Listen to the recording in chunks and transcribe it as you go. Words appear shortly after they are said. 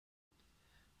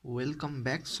Welcome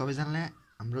back सबैजनालाई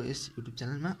हाम्रो यस YouTube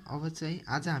च्यानलमा। अब चाहिँ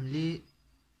आज हामीले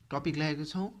टपिक ल्याएको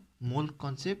छौँ मोल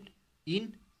कन्सेप्ट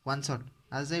इन वान सर्ट।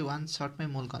 आज चाहिँ वान सर्टमै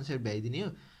मोल कन्सेप्ट भ्याइदिने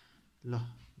हो। ल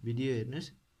भिडियो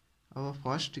हेर्नुहोस्। अब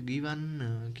फर्स्ट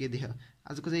गिभन के देख,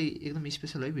 आजको चाहिँ एकदम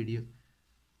स्पेसल है भिडियो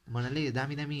भन्नाले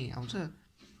दामी दामी आउँछ,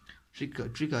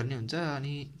 ट्रिकहरू नि हुन्छ।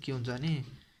 अनि के हुन्छ भने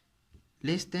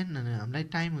लेस देन हामीलाई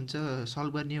टाइम हुन्छ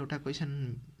सल्भ गर्ने एउटा क्वेसन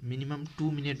मिनिमम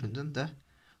 2 मिनट हुन्छ नि त।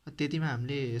 त्यतिमा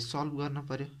हामीले सल्भ गर्न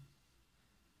पर्यो,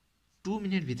 2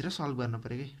 मिनटभित्र सल्भ गर्न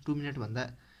पर्यो कि 2 मिनटभन्दा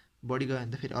बढी गयो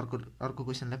भने त फेरि अर्को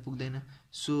क्वेसनलाई पुग्दैन।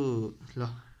 सो ल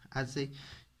आज चाहिँ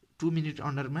 2 मिनट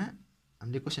अन्डरमा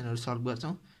हामीले क्वेसनहरू सल्भ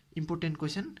गर्छौँ। इम्पोर्टेन्ट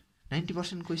क्वेसन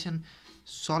 90% क्वेसन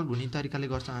सल्भ हुने तरिकाले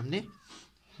गर्छौँ हामीले।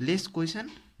 लेस क्वेसन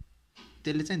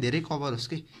त्यसले चाहिँ धेरै कभर होस्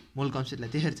कि मोल कन्सेप्टलाई,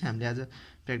 त्यसरी चाहिँ हामीले आज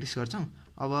प्र्याक्टिस गर्छौँ।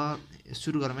 अब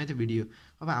सुरु गरौँ है त भिडियो।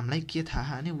 अब हामीलाई के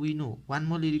थाहा भने वी नो 1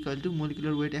 मोल equal to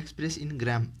molecular weight express in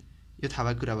ग्राम, यो थाहा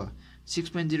भएको कुरा भयो।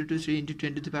 6.023 into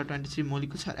 10⁻23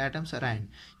 molecules are atoms are ion,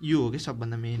 यो हो कि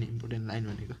सबभन्दा मेन इम्पोर्टेन्ट लाइन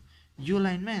भनेको। यो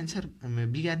लाइनमा एन्सर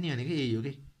बिगार्ने भनेको यही हो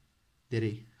कि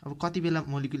धेरै। अब कति बेला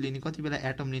मोलिकुल लिने, कति बेला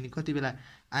एटम लिने, कति बेला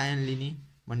आयन लिने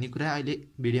भन्ने कुरा अहिले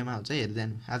भिडियोमा आउँछ, हेर्दै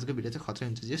जानु। आजको भिडियो चाहिँ खतरा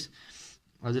हुन्छ। जस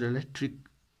हजुरहरूलाई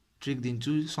ट्रिक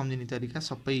दिन्छु, सम्झिने तरिका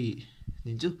सबै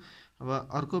दिन्छु। अब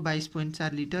अर्को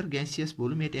 22.4 litre gaseous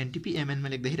volume at NTP एमएनमा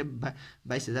लेख्दाखेरि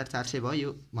 22,400 भयो,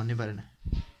 यो भन्नै परेन।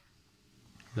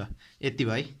 ल यति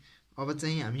भयो। अब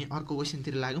चाहिँ हामी अर्को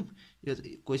क्वेसनतिर लागौँ। यो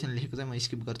क्वेसन लेखेको चाहिँ म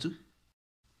स्किप गर्छु।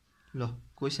 ल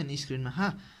क्वेसन स्क्रिनमा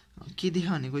के देख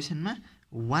भने क्वेसनमा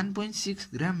 1.6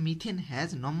 ग्राम methane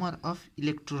has number of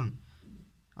electron.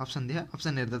 Option देख,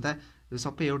 अप्सन हेर्दा त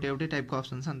सबै एउटै टाइपको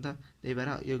अप्सन छ नि त, त्यही भएर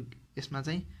यो यसमा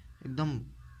चाहिँ एकदम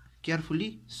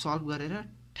केयरफुली सल्भ गरेर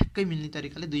ठ्याक्कै मिल्ने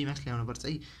तरिकाले 2 मार्क्स ल्याउनुपर्छ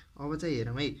है। अब चाहिँ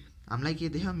हेरौँ है, हामीलाई के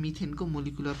देख, मिथेनको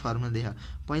मोलिकुलर फर्मुला देख।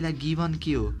 पहिला गिभन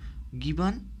के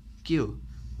हो,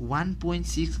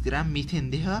 1.6 ग्राम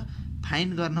मिथेन देख।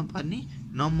 फाइन्ड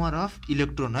गर्नुपर्ने नम्बर अफ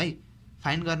इलेक्ट्रोन है,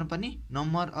 फाइन्ड गर्नुपर्ने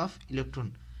नम्बर अफ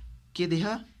इलेक्ट्रोन के देख,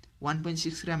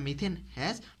 1.6 ग्राम methane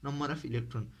has number of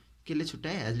electron. केले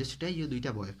छुट्याए, हेजले छुट्याए, यो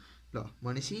दुईवटा भयो। ल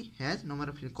भनेपछि हेज नम्बर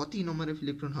अफ कति नम्बर अफ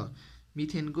इलेक्ट्रोन हो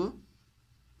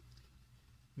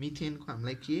मिथेनको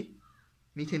हामीलाई के,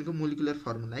 मिथेनको मोलिकुलर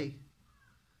फर्मुला है।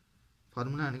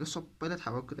 फर्मुला भनेको सबैलाई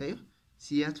थाहा भएको कुरा हो,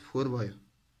 CH4 भयो।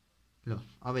 ल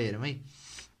अब हेरौँ है,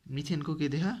 मिथेनको के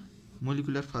देख,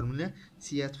 मोलिकुलर फर्मुला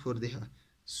CH4 देख।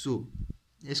 सो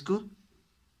यसको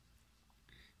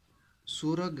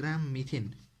 16 ग्राम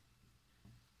मिथेन,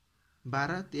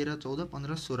 12, 13, 14,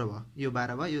 15, 16 भयो। यो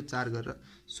 12 भयो, यो 4 गरेर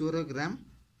 16 ग्राम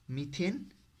मिथेन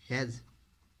हेज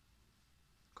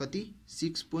कति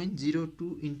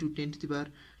 6.02 इन्टु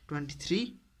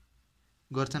 10⁻23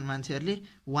 गर्छन् मान्छेहरूले।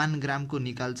 1 ग्रामको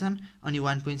निकाल्छन् अनि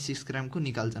 1.6 ग्रामको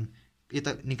निकाल्छन्। यो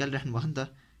त निकालिराख्नु भयो नि त।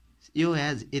 यो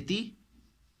हेज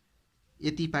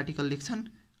यति पार्टिकल लेख्छन्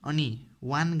अनि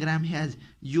 1 ग्राम हेज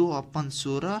यो अपन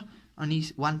 16 अनि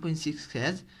 1.6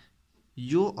 हेज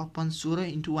यो अपन 16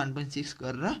 इन्टु 1.6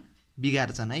 गरेर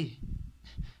बिगार्छन् है।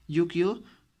 यो के हो,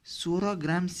 16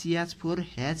 ग्राम CH4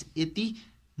 हेज यति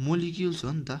मोलिक्युल्स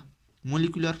हो नि त,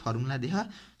 मोलिकुलर फर्मुला देख।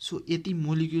 सो यति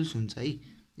मोलिक्युल्स हुन्छ है,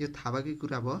 यो थाहा भएकै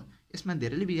कुरा भयो। यसमा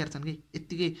धेरैले बिगार्छन् कि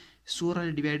यत्तिकै 16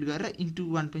 ले डिभाइड गरेर इन्टु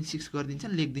 1.6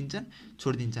 गरिदिन्छन्, लेखिदिन्छन्,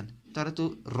 छोडिदिन्छन्, तर त्यो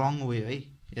रङ वे है।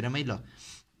 हेरौँ है, ल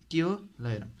के हो, ल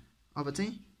हेरौँ। अब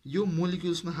चाहिँ यो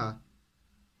मोलिक्युल्समा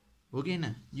हो कि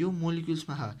होइन, यो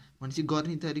मोलिक्युल्समा भनेपछि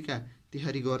गर्ने तरिका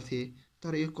त्यसरी गर्थे,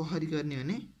 तर यो कसरी गर्ने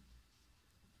भने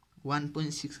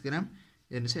 1.6 ग्राम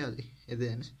हेर्नुहोस् है, अझै हेर्दै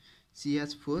हेर्नुहोस्।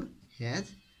 CH4 हेज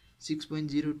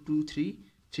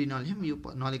 6.0233 नलेखौँ, यो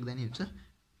नलेख्दा नि हुन्छ,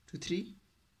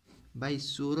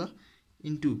 23/16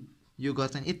 इन्टु यो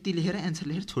गर्छन्, यति लेखेर एन्सर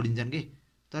लेखेर छोडिन्छन् कि,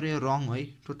 तर यो रङ हो है,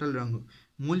 टोटल रङ हो।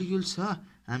 मोलिक्युल्स छ,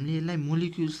 हामीले यसलाई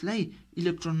मोलिक्युल्सलाई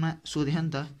इलेक्ट्रोनमा सोध्यो नि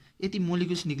त, यति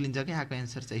मोलिक्युल्स निक्लिन्छ क्या आएको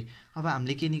एन्सर चाहिँ। अब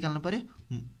हामीले के निकाल्नु पऱ्यो,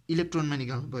 इलेक्ट्रोनमा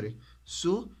निकाल्नु पऱ्यो।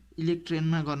 सो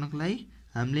इलेक्ट्रोनमा गर्नको लागि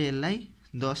हामीले यसलाई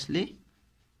 10 ले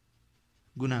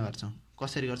गुणा गर्छौँ।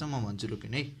 कसरी गर्छौँ म भन्छु,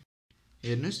 रोकिनु है।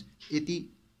 हेर्नुहोस्,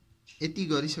 यति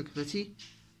गरिसकेपछि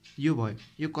यो भयो।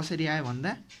 यो कसरी आयो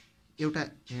भन्दा एउटा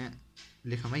यहाँ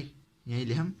लेखौँ है, यहीँ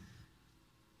लेखौँ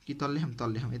कि तल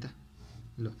लेखौँ है त।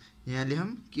 ल यहाँ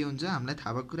लेखौँ, के हुन्छ हामीलाई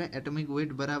थाहा भएको कुरा, एटोमिक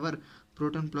वेट बराबर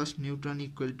proton plus neutron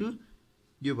equal to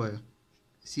यो भयो।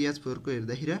 CH4 को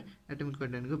हेर्दाखेरि एटोमिक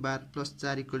वेट भनेको 12 +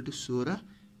 4 इक्वल टु 16,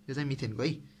 यो चाहिँ मिथेनको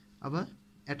है। अब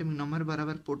एटोमिक नम्बर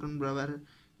बराबर प्रोटोन बराबर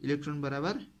इलेक्ट्रोन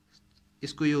बराबर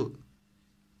यसको यो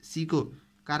C को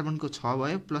कार्बनको 6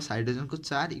 भयो प्लस हाइड्रोजनको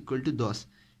 4 इक्वल टु 10,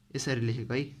 यसरी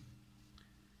लेखेको है।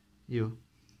 यो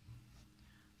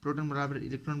प्रोटोन बराबर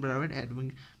इलेक्ट्रोन बराबर एटमिक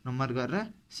नम्बर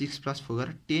गरेर 6 + 4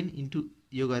 गरेर 10 इन्टु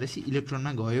यो गरेपछि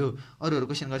इलेक्ट्रोनमा गयो। अरूहरू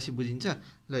क्वेसन गरेपछि बुझिन्छ।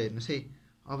 ल हेर्नुहोस् है,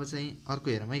 अब चाहिँ अर्को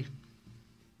हेरौँ है।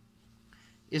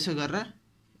 यसो गरेर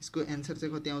यसको एन्सर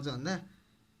चाहिँ कति आउँछ भन्दा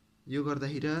यो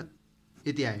गर्दाखेरि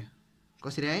यति आयो।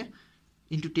 कसरी आयो?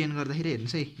 इन्टु 10 गर्दाखेरि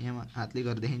हेर्नुहोस् है, यहाँ हातले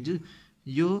गरेर देखाइदिन्छु।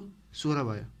 यो 16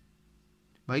 भयो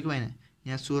कि भएन?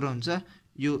 यहाँ 16 हुन्छ,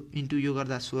 यो इन्टु यो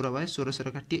गर्दा 16 भयो, 16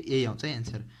 काट्यो, यही आउँछ है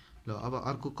एन्सर। ल अब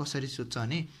अर्को कसरी सोध्छ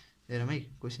भने हेरौँ है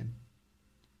क्वेसन।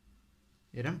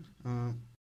 हेरौँ,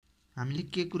 हामीले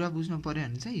के कुरा बुझ्नु पऱ्यो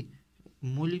भने चाहिँ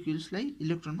मोलिक्युल्सलाई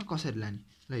इलेक्ट्रोनमा कसरी लाने।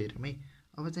 ल हेरौँ है,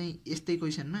 अब चाहिँ यस्तै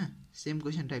क्वेसनमा सेम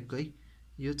क्वेसन टाइपको है।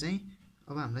 यो चाहिँ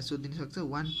अब हामीलाई सोधिदिन सक्छ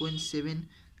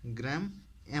 1.7 ग्राम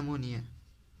ammonia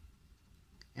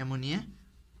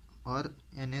or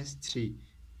NH3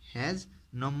 has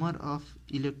number of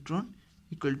electron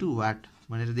equal to what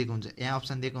भनेर दिएको हुन्छ। यहाँ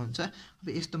अप्सन दिएको हुन्छ। अब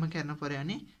यस्तोमा के हेर्नु पर्यो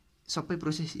भने सबै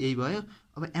प्रोसेस यही भयो।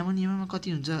 अब एमोनियामा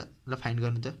कति हुन्छ ल फाइन्ड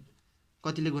गर्नु त।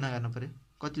 कतिले गुणा गर्नु पर्यो,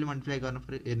 कतिले मल्टिप्लाई गर्नु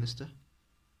पर्यो, हेर्नुहोस् त,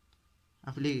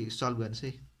 आफूले सल्भ गर्नुहोस्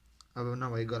है। अब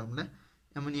नभए गरौँला।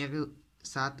 एमोनियाको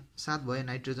 7 भयो,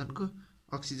 नाइट्रोजनको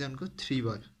अक्सिजनको 3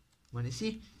 भयो भनेपछि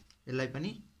यसलाई पनि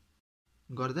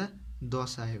गर्दा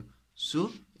 10 आयो। सो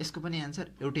यसको पनि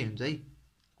एन्सर एउटै हुन्छ है।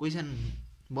 क्वेसन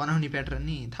बनाउने प्याटर्न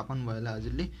नि थाहा पाउनु भयो होला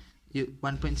हजुरले। यो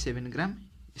 1.7 ग्राम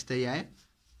यस्तै आयो।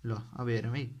 ल अब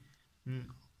हेरौँ है।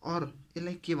 अरू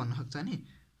यसलाई के भन्न सक्छ भने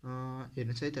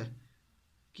हेर्नुहोस् है त,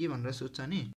 के भनेर सोध्छ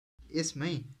भने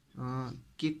यसमै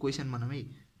के क्वेसन भनौँ है।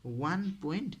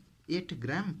 1.8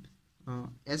 ग्राम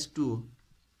H2O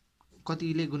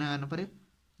कतिले गुणा गर्नु पर्यो?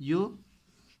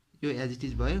 यो एज इट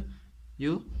इज भयो।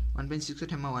 यो 1.6 को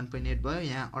ठाउँमा 1.8 भयो,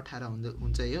 यहाँ 18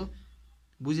 हुन्छ। यो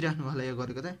बुझिराख्नु होला। यो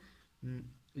गरेको त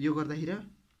यो गर्दाखेरि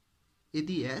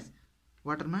यति एज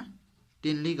वाटरमा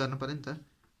 10 ले गर्नु पर्यो नि त।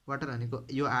 वाटर भनेको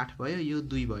यो 8 भयो, यो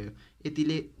 2 भयो,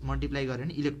 यतिले मल्टिप्लाई गर्यो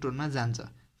भने इलेक्ट्रोनमा जान्छ।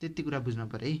 त्यति कुरा बुझ्नु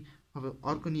पर्यो है। अब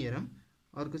अर्को नि हेरौँ।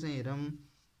 अर्को चाहिँ हेरौँ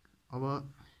अब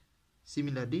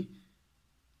सिमिलरली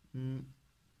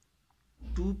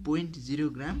 2.0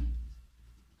 ग्राम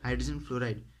हाइड्रोजन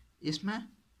फ्लोराइड, यसमा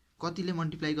कतिले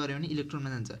मल्टिप्लाई गर्यो भने इलेक्ट्रोनमा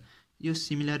जान्छ। यो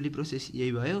सिमिलरली प्रोसेस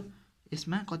यही भयो।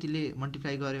 यसमा कतिले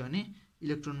मल्टिप्लाई गर्यो भने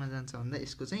इलेक्ट्रोनमा जान्छ भन्दा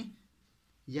यसको चाहिँ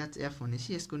HF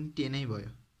भनेपछि यसको नि 10 नै भयो।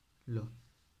 ल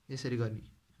यसरी गर्ने।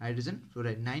 हाइड्रोजन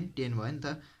फ्लोराइड 9 10 भयो नि त।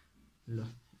 ल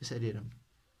यसरी हेरौँ।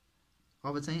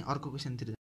 अब चाहिँ अर्को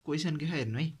क्वेसनतिर। क्वेसन के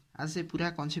हेर्नु है। आज चाहिँ पुरा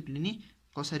कन्सेप्ट लिने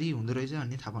कसरी हुँदो रहेछ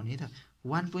भन्ने थाहा पाउने है त।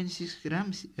 1.6 ग्राम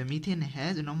methane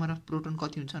has number of proton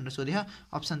कति हुन्छ भनेर सोध्यो।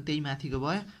 अप्सन त्यही माथिको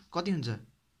भयो। कति हुन्छ?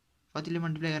 कतिले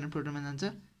मल्टिप्लाई गरेर प्रोटोनमा जान्छ?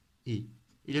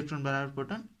 इलेक्ट्रोन बराबर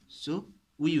प्रोटोन। सो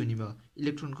उही हुने भयो।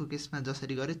 इलेक्ट्रोनको केसमा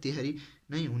जसरी गर्यो त्यसरी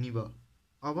नै हुने भयो।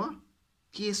 अब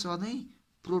के सधैँ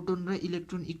प्रोटोन र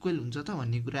इलेक्ट्रोन इक्वल हुन्छ त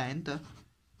भन्ने कुरा आयो नि त।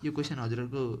 यो क्वेसन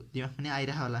हजुरहरूको दिमागमा पनि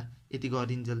आइरहेको होला, यति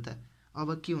गरिदिन्जेल त। अब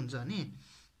के हुन्छ भने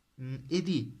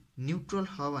यदि न्युट्रल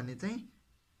छ भने चाहिँ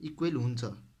इक्वल हुन्छ।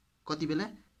 कति बेला?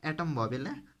 एटम भयो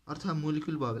बेला अथवा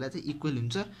मोलिक्युल भयो बेला चाहिँ इक्वल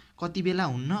हुन्छ। कति बेला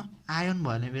हुन्न? आयन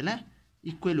भयो बेला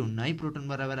इक्वल हुन्न है। प्रोटोन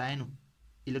बराबर आयन,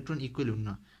 इलेक्ट्रोन इक्वल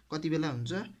हुन्न। कति बेला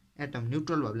हुन्छ? एटम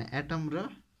न्युट्रल भयो बेला, एटम र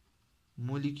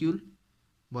मोलिक्युल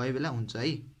भयो बेला हुन्छ है।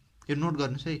 यो नोट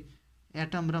गर्नुहोस् है।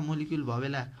 एटम र मोलिक्युल भयो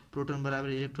बेला प्रोटोन बराबर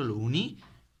इलेक्ट्रोन हुने,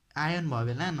 आयन भयो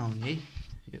बेला नहुने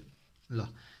है। ल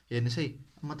हेर्नुहोस् है,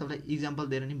 म तपाईँलाई इक्जाम्पल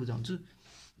दिएर नि बुझाउँछु।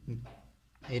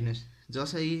 हेर्नुहोस्,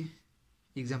 जसै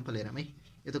इक्जाम्पल हेरौँ है।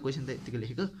 यो त क्वेसन त यतिकै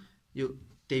लेखेको, यो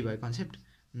त्यही भयो कन्सेप्ट।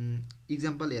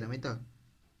 इक्जाम्पल हेरौँ है त।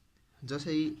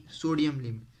 जसै सोडियम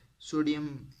लिम। सोडियम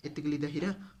यतिकै लिँदाखेरि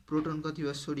प्रोटोन कति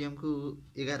भयो? सोडियमको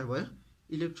 11 भयो,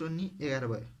 इलेक्ट्रोन नि 11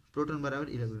 भयो। प्रोटोन बराबर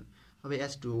इलेक्ट्रोन। अब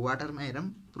H2O वाटरमा हेरौँ।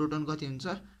 प्रोटोन कति हुन्छ?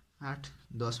 8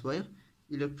 10 भयो,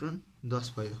 इलेक्ट्रोन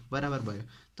 10 भयो, बराबर भयो।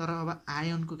 तर अब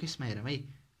आयनको केसमा हेरौँ है।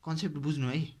 कन्सेप्ट बुझ्नु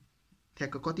है।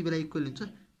 ठ्याक्क कति बेला इक्वल हुन्छ,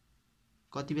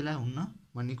 कति बेला हुन्न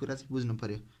भन्ने कुरा चाहिँ बुझ्नु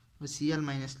पर्यो। अब Cl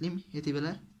माइनस लिम यति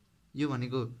बेला, यो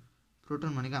भनेको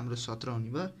प्रोटोन भनेको हाम्रो 17 हुने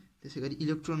भयो। त्यसै गरी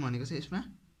इलेक्ट्रोन भनेको चाहिँ यसमा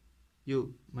यो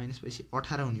माइनस भएपछि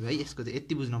 18 हुने भयो है। यसको चाहिँ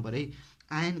यति बुझ्नु पर्यो है।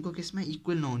 आयनको केसमा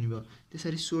इक्वल नहुने भयो।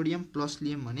 त्यसरी सोडियम प्लस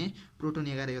लियम भने प्रोटोन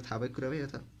 11, यो थाहा भएको कुरा भयो। यो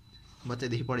त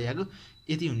बच्चादेखि पढिआएको,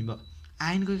 यति हुने भयो।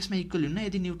 आयनको केसमा इक्वल हुन्न।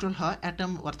 यदि न्युट्रल छ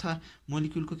एटम अथवा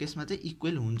मोलिक्युलको केसमा चाहिँ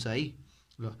इक्वल हुन्छ है।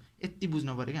 ल यति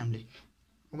बुझ्नु पऱ्यो क्या हामीले।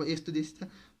 अब यस्तो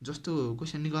जस्तो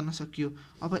क्वेसन नि गर्न सकियो।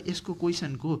 अब यसको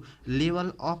क्वेसनको लेभल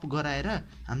अप गराएर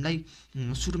हामीलाई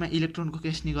सुरुमा इलेक्ट्रोनको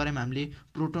केस नि गऱ्यौँ, हामीले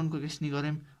प्रोटोनको केस नि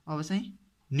गऱ्यौँ। अब चाहिँ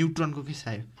न्युट्रोनको केस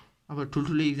आयो। अब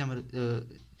ठुल्ठुलो इक्जामहरू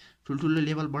ठुल्ठुलो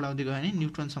लेभल बढाउँदै गयो भने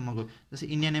न्युट्रोनसम्मको, जस्तै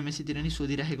इन्डियन एमएससीतिर नि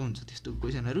सोधिराखेको हुन्छ त्यस्तो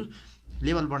क्वेसनहरू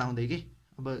लेभल बढाउँदै के।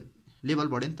 अब लेभल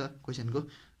बढ्यो नि त क्वेसनको।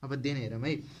 अब देन हेरौँ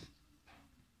है।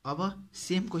 अब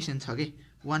सेम क्वेसन छ के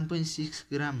 1.6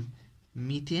 ग्राम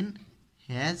मिथेन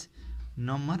हैज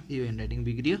नम्बर यो ह्यान्डराइटिङ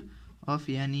बिग्रियो अफ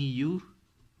यानि यु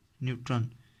न्युट्रन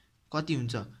कति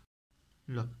हुन्छ।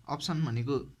 ल अप्सन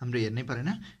भनेको हाम्रो हेर्नै परेन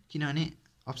किनभने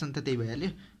अप्सन त त्यही भइहाल्यो।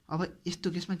 अब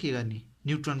यस्तो केसमा के गर्ने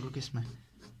न्युट्रनको केसमा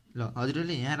ल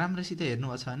हजुरहरूले यहाँ राम्रोसित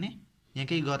हेर्नुभएको छ भने यहाँ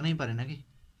केही गर्नै परेन कि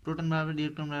प्रोटन बराबर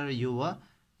इलेक्ट्रोन बराबर यो भयो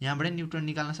यहाँबाट न्युट्रन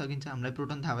निकाल्न सकिन्छ। हामीलाई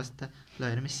प्रोटन थाहा भएछ त ल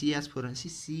हेरौँ CH4 भनेपछि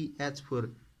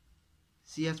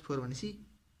CH4 भनेपछि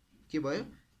के भयो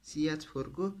CH4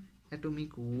 को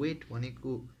एटोमिक वेट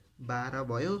भनेको 12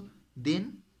 भयो देन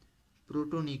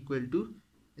प्रोटोन इक्वल टु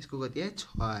यसको कति आयो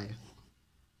 6 आयो।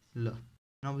 ल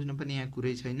नबुझ्नु पनि यहाँ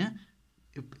कुरै छैन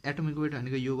एटोमिक वेट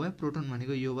भनेको यो भयो प्रोटोन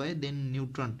भनेको यो भयो देन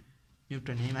न्युट्रन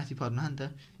यही माथि पर्नु नि त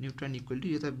न्युट्रन इक्वल टु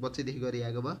यो त बच्चैदेखि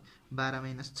गरिआएको भयो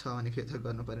 12 - 6 भनेको यो त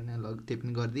गर्नु परेन ल त्यही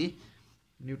पनि गरिदिए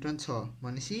न्युट्रन 6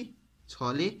 भनेपछि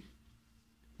 6 ले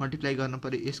मल्टिप्लाई गर्नु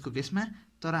पर्यो यसको केसमा।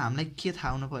 तर हामीलाई के थाहा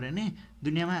हुनु पर्यो भने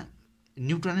दुनियाँमा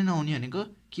न्युट्रनै नहुने भनेको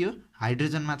के हो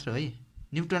हाइड्रोजन मात्र है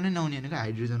न्युट्रनै नहुने भनेको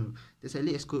हाइड्रोजन हो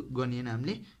त्यसैले यसको गनिएन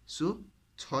हामीले। सो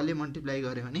 6 ले मल्टिप्लाई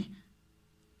गर्यो भने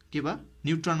के भयो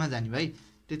न्युट्रनमा जाने भाइ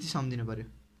त्यति सम्झिनु पर्यो।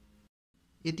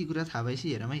 यति कुरा थाहा भएपछि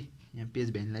हेरौँ है यहाँ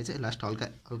पेज भ्यानीलाई चाहिँ लास्ट हल्का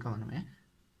भनौँ यहाँ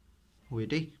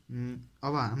वेट है।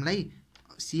 अब हामीलाई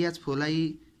CH4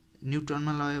 लाई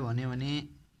न्युट्रनमा लग्यो भने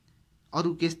अरू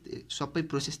केस सबै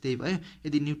प्रोसेस त्यही भयो।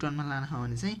 यदि न्युट्रनमा लान हो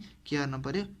भने चाहिँ के गर्नु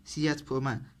पर्यो CH4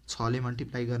 मा 6 ले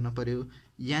मल्टिप्लाई गर्नु पर्यो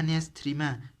NH3 मा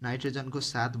नाइट्रोजनको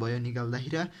 7 भयो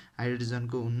निकाल्दाखेरि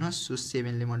हाइड्रोजनको हुन्न सो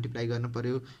 7 ले मल्टिप्लाई गर्नु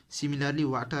पर्यो। सिमिलरली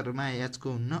वाटरमा H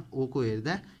को हुन्न O को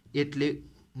हेर्दा 8 ले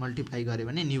मल्टिप्लाई गर्यो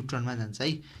भने न्युट्रनमा जान्छ है।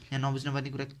 यहाँ नबुझ्नु पर्ने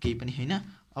कुरा केही पनि छैन।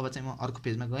 अब चाहिँ म अर्को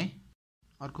पेजमा गएँ।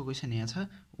 अर्को क्वेसन यहाँ छ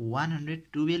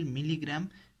 112 milligram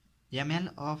ml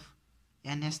of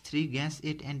NH3 gas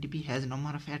at NTP has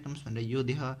number of atoms भनेर यो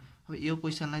देख। अब यो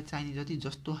क्वेसनलाई चाहिने जति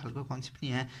जस्तो खालको कन्सेप्ट नि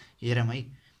यहाँ हेरौँ है।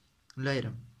 ल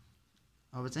हेरौँ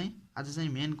अब चाहिँ आज चाहिँ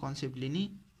मेन कन्सेप्ट लिने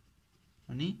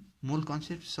अनि मूल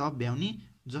कन्सेप्ट सब भ्याउने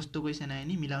जस्तो क्वेसन आयो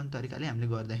नि मिलाउने तरिकाले हामीले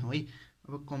गर्दैछौँ है।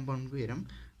 अब कम्पाउन्डको हेरौँ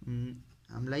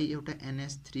हामीलाई एउटा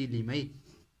NH3 लिम है।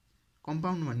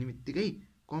 कम्पाउन्ड भन्ने बित्तिकै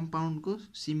कम्पाउन्डको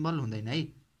सिम्बल हुँदैन है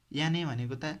याने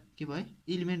भनेको त के भयो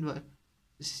इलिमेन्ट भयो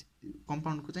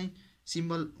कम्पाउन्डको चाहिँ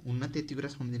सिम्बल हुन्न त्यति कुरा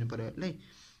सम्झिनु पर्यो है।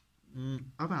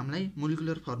 अब हामीलाई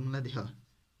मोलिकुलर फर्मुला देख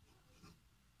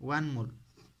 1 मोल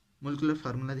मोलिकुलर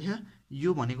फर्मुला देख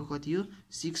यो भनेको कति हो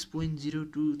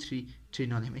 6.0233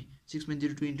 नलेम है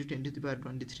 6.02 ×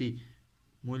 10⁻23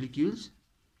 मोलिक्युल्स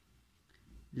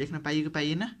लेख्न पाइयो कि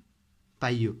पाइएन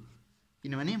पाइयो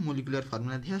किनभने मोलिकुलर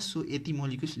फर्मुला देख सो यति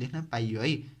मोलिक्युल्स लेख्न पाइयो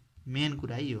है मेन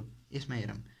कुरा है यो। यसमा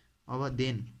हेरौँ अब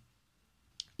देन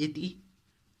यति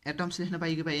एटम्स लेख्न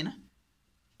पाइयो कि पाइएन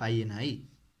पाइएन है।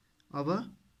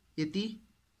 अब यति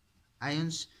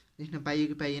आयन्स लेख्न पाइयो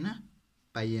कि पाइएन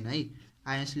पाइएन है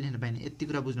आयन्स लेख्न पाइएन यति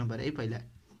कुरा बुझ्नु पर्यो है। पहिला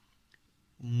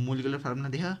मोलिकुलर फर्मुला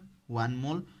देख 1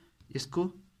 मोल यसको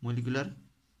मोलिकुलर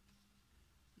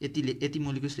यति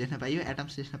मोलिक्युल्स लेख्न पाइयो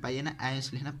एटम्स लेख्न पाइएन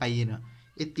आयन्स लेख्न पाइएन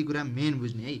यति कुरा मेन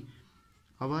बुझ्ने है।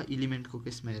 अब इलिमेन्टको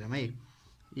केसमा हेरौँ है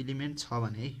इलिमेन्ट छ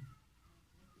भने है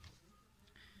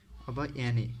अब Na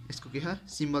यसको के छ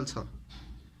सिम्बल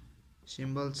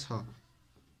छ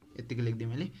यतिको लेख्दिएँ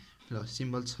मैले ल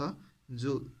सिम्बल छ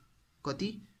जो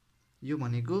कति यो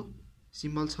भनेको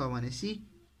सिम्बल छ भनेपछि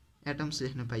एटम्स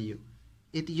लेख्न पाइयो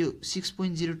यति यो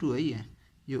 6.02 है यहाँ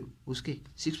यो उसकै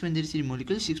 6.03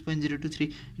 मोलिकुल 6.023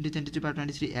 ×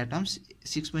 10⁻23 एटम्स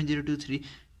 6.02 ×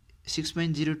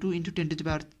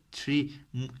 10⁻3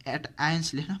 एट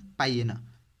आयन्स लेख्न पाइएन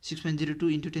 6.02 ×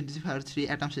 10⁻3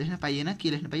 एटम्स लेख्न पाइएन के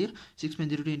लेख्न पाइयो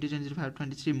 6.02 ×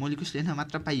 10⁻23 मोलिकुल्स लेख्न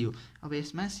मात्र पाइयो। अब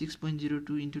यसमा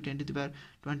 6.02 ×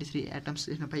 10⁻23 एटम्स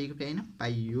लेख्न पाइयो कि पाइएन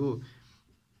पाइयो।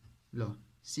 ल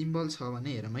सिम्बल छ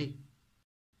भने हेरौँ है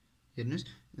हेर्नुहोस्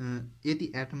यति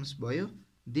एटम्स भयो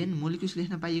देन मोलिक्युल्स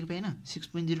लेख्न पाइयो कि पाइएन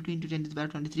 6.02 ×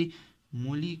 10⁻23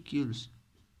 मोलिक्युल्स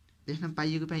लेख्न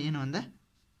पाइयो कि पाइएन भन्दा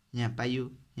यहाँ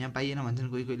पाइएन भन्छन्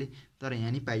कोहीले तर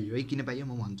यहाँ नि पाइयो है किन पाइयो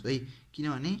म भन्छु है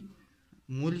किनभने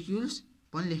मोलिक्युल्स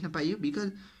पनि लेख्न पाइयो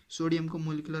बिकज सोडियमको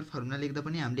मोलिकुलर फर्मुला लेख्दा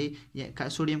पनि हामीले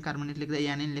सोडियम कार्बोनेट लेख्दा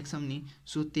याने लेख्छौँ नि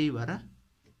सो त्यही भएर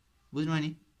बुझ्नु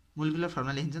नि मोलिकुलर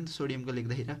फर्मुला लेखिन्छ नि त सोडियमको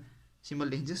लेख्दाखेरि सिम्बल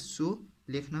लेखिन्छ सो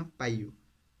लेख्न पाइयो।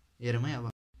 हेरौँ है अब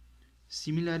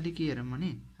सिमिलरली के हेरौँ भने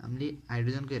हामीले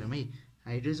हाइड्रोजनको हेरौँ है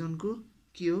हाइड्रोजनको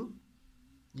के हो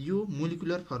यो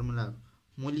मोलिकुलर फर्मुला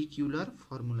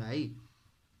है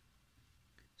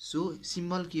सो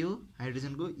सिम्बल के हो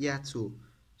हाइड्रोजनको याच हो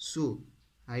सो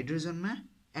हाइड्रोजनमा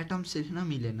एटम्स लेख्न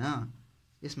मिलेन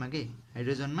यसमा के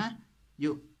हाइड्रोजनमा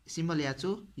यो सिम्बल याच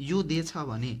हो यो दिएछ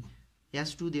भने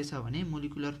H2 दिएछ भने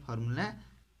मोलिकुलर फर्मुला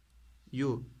यो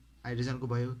हाइड्रोजनको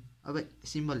भयो। अब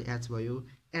सिम्बल H भयो।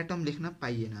 एटम लेख्न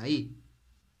पाइएन है।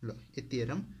 ल यति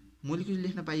हेरौँ, मोलिक्युल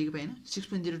लेख्न पाइएको पाएन।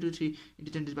 6.023 ×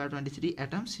 10⁻23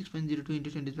 एटम, 6.02 ×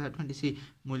 10⁻23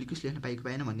 मोलिक्युल्स लेख्न पाइएको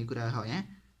पाएन भन्ने कुरा हो। यहाँ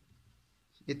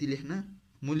यति लेख्न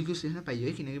मोलिक्युल्स लेख्न पाइयो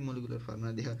है, किनकि मोलिकुलर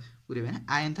फर्मुला देखा कुरै भएन।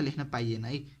 आयन त लेख्न पाइएन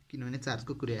है, किनभने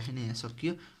चार्जको कुरै आएन। यहाँ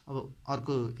सकियो। अब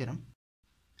अर्को हेरौँ,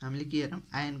 हामीले के हेरौँ,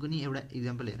 आयनको नि एउटा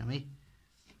इक्जाम्पल हेरौँ है।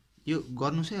 यो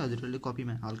गर्नुस् है हजुरहरूले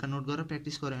कपीमा हल्का नोट गरेर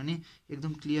प्र्याक्टिस गऱ्यो भने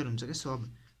एकदम क्लियर हुन्छ क्या सब।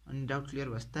 अनि डाउट क्लियर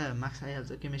भएपछि त मार्क्स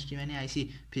आइहाल्छ। केमिस्ट्रीमा नि आइसी,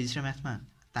 फिजिक्स र म्याथमा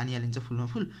तानिहालिन्छ फुलमा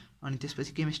फुल। अनि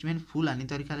त्यसपछि केमिस्ट्रीमा नि फुल हान्ने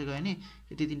तरिकाले गयो भने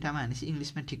यति तिनवटामा हानेपछि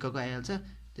इङ्ग्लिसमा ठिक्कको आइहाल्छ।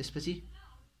 त्यसपछि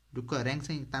ढुक्क ऱ्याङ्क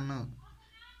चाहिँ तान्न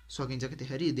सकिन्छ क्या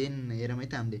त्यसरी। देन हेरौँ है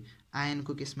त हामीले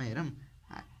आयनको केसमा हेरौँ।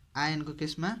 आयनको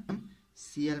केसमा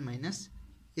Cl-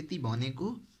 यति भनेको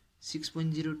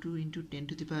 6.02 ×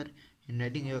 10⁻,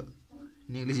 ह्यान्डराइटिङ यो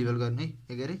नेग्लिजिबल गर्नु है,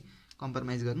 एघारै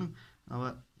कम्प्रोमाइज गर्नु।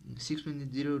 अब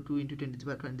 6.02 ×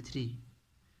 10⁻23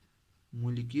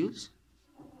 मोलिक्युल्स,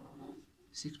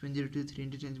 6.023 ×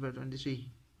 10⁻23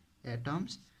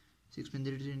 एटम्स,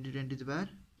 6.023 × 10⁻,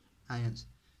 आयन्स।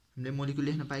 हामीले मोलिक्युल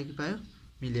लेख्न पायो कि पायो?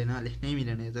 मिलेन, लेख्नै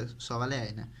मिलेन। यो त सवालै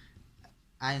आएन।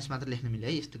 आयन्स मात्र लेख्न मिल्यो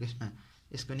है यस्तो केसमा।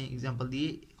 यसको नि इक्जाम्पल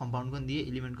दिए, कम्पाउन्डको नि दिए,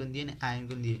 एलिमेन्टको नि दिए, अनि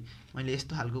आयनको नि दिए। मैले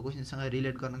यस्तो खालको क्वेसनसँग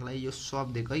रिलेट गर्नको लागि यो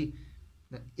सब दिएको है।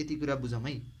 यति कुरा बुझौँ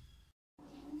है,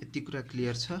 यति कुरा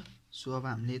क्लियर छ। सो अब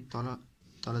हामीले तल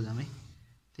जाउँ है,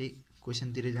 त्यही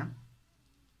क्वेसनतिरै जाउँ।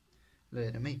 ल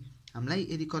हेरौँ है, हामीलाई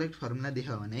यदि करेक्ट फर्मुला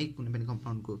देखा भने है कुनै पनि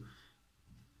कम्पाउन्डको,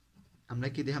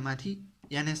 हामीलाई के देखा माथि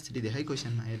NH3 देखा है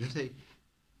क्वेसनमा। हेर्नुहोस् है,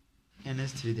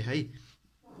 NH3 देखा है।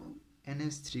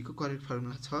 NH3 को करेक्ट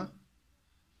फर्मुला छ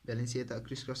भ्यालेन्स यता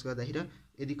क्रिस क्रस गर्दाखेरि।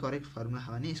 यदि करेक्ट फर्मुला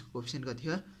हो भने यसको कोएफिसिएन्ट कति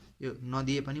हो? यो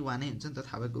नदिए पनि 1 नै हुन्छ नि त,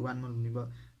 थाहा भएको 1 मोल हुने भयो।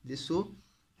 सो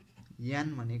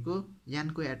यान भनेको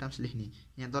यानको एटम्स लेख्ने,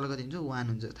 यहाँ तल कति हुन्छ? 1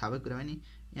 हुन्छ, थाहा भएको कुरा पनि।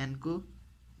 यानको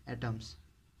एटम्स,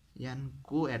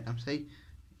 यानको एटम्स है।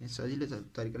 यहाँ सजिलो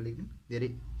तरिकाले लेख्नु, धेरै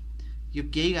यो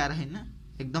केही गाह्रो छैन,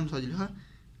 एकदम सजिलो हो।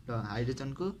 र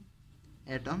हाइड्रोजनको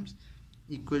एटम्स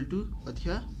इक्वल टु कति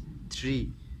हो?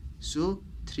 3। सो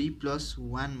 3 +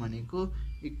 1 भनेको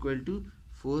इक्वल टु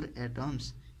 4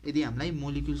 एटम्स। यदि हामीलाई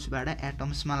मोलिक्युल्सबाट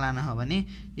एटम्समा लान हो भने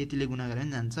यतिले गुणा गरेर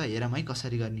पनि जान्छ। हेरौँ है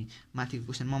कसरी गर्ने। माथिको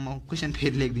क्वेसन म क्वेसन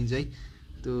फेरि लेखिदिन्छु है।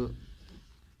 त्यो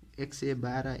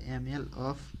 112 ml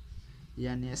of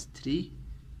NH3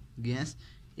 gas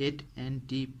 8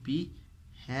 NTP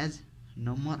has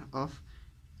number of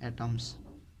atoms.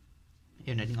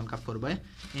 यो नेटिङ हल्का 4 भयो।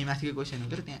 यही माथिको क्वेसन हो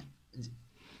तर त्यहाँ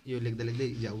यो लेख्दै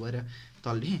लेख्दै जाऊ भएर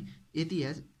तलले यति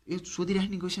हेज। यो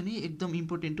सोधिराख्ने क्वेसन है, एकदम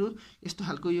इम्पोर्टेन्ट हो। यस्तो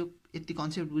खालको यो यति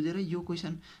कन्सेप्ट बुझेर यो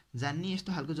क्वेसन जान्ने,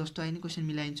 यस्तो खालको जस्तो आयो नि क्वेसन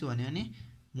मिलाइन्छु भने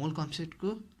मोल कन्सेप्टको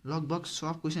लगभग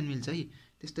सब क्वेसन मिल्छ है।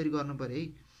 त्यसरी गर्नु पर्यो है।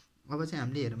 अब चाहिँ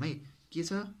हामीले हेरौँ है के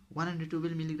छ।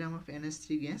 112 मिलिग्राम अफ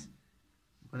NH3 ग्यास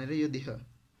भनेर यो देख।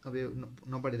 अब यो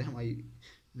नपढेर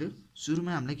अहिले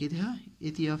सुरुमा हामीलाई के थियो?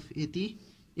 यति अफ यति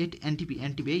 8 NTP।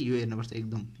 एनटिपी है, यो हेर्नुपर्छ,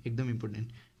 एकदम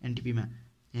important. एनटिपीमा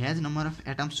has number of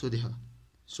atoms सोधेछ।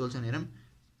 Solution हेरौँ,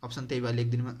 अप्सन त्यही भयो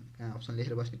लेखिदिनुमा, कहाँ अप्सन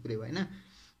लेखेर बस्ने कुरै भएन।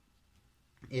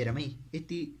 हेरौँ है,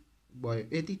 यति भयो,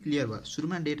 यति क्लियर भयो।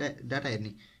 सुरुमा डाटा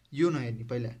हेर्ने, यो नहेर्ने,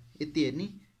 पहिला यति हेर्ने,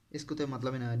 यसको त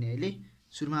मतलबै नहेर्ने। अहिले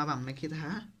सुरुमा अब हामीलाई के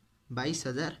थाहा?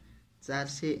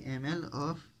 22,400 ml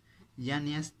of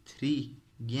NH3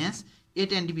 gas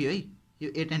 8 NTP है। यो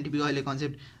 8 NTP को अहिले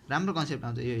कन्सेप्ट, राम्रो कन्सेप्ट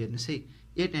आउँछ। यो हेर्नुहोस् है,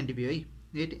 8 NTP है।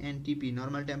 8 NTP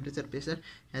normal temperature pressure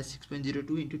has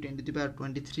 6.02 ×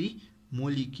 10⁻23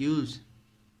 molecules.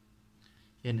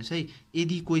 हेर्नुहोस् है,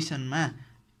 यदि क्वेसनमा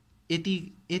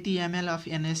यति ml of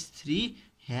NH3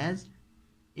 has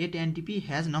 8 NTP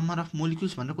has number of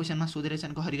molecules भनेर क्वेसनमा सोधेर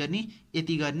चाहिँ कसरी गर्ने?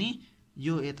 यति गर्ने,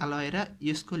 यो यता लगाएर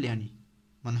यसको ल्याउने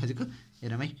भन्नु खोजेको।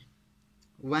 हेरौँ है,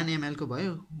 1 ml को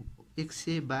भयो,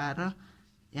 112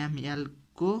 ml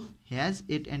को has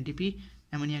 8 NTP।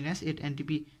 Ammonia gas 8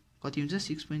 NTP कति हुन्छ?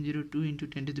 6.02 ×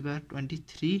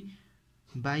 10⁻23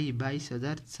 बाई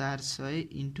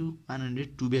 22,400 ×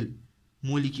 112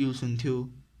 मोलिक्युल्स हुन्थ्यो।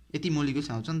 यति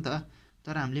मोलिक्युल्स आउँछ नि त।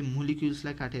 तर हामीले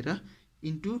मोलिक्युल्सलाई काटेर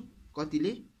इन्टु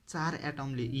कतिले? 4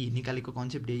 एटमले। यी निकालेको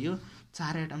कन्सेप्ट यही हो।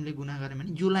 4 एटमले गुणा गऱ्यो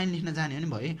भने यो लाइन लेख्न जाने भने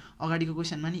भयो। अगाडिको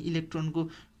क्वेसनमा नि इलेक्ट्रोनको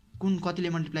कुन कतिले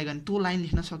मल्टिप्लाई गर्ने त्यो लाइन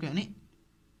लेख्न सक्यो भने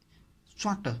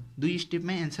स्वाट 2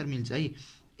 स्टेपमै एन्सर मिल्छ है।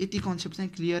 यति कन्सेप्ट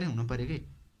चाहिँ क्लियरै हुनु पऱ्यो कि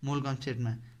मोल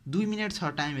कन्सेप्टमा। 2 मिनट छ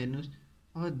टाइम, हेर्नुहोस्।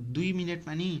 अब 2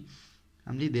 मिनटमा नि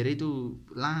हामीले धेरै त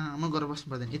लामो गरेर बस्नु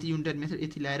पर्दैन। यति युनिट मेथड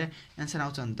यति ल्याएर एन्सर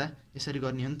आउँछ नि त, यसरी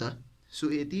गर्ने हो नि त।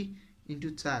 सो यति इन्टु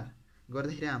 4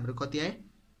 गर्दाखेरि हाम्रो कति आयो?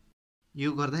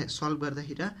 यो गर्दा सल्भ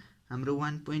गर्दाखेरि हाम्रो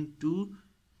 1.2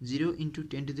 0 into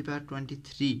 10 to the power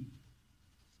 23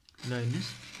 ल हेर्नुस्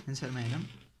एन्सरमा हेरौँ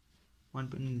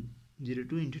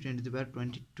 1.02 into 10 to the power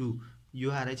 22 यो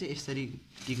आएर चाहिँ यसरी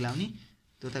टिक लाउने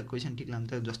त्यो त क्वेसन टिक लाउनु त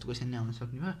जस्तो क्वेसन नै आउन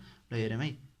सक्ने भयो ल हेरौँ है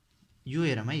यो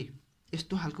हेरौँ है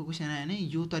यस्तो खालको क्वेसन आयो भने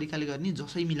यो तरिकाले गर्ने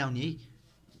जसै मिलाउने है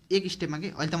एक स्टेपमा के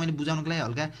अहिले त मैले बुझाउनको लागि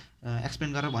हल्का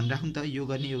एक्सप्लेन गरेर भनिराख्नु नि त यो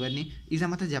गर्ने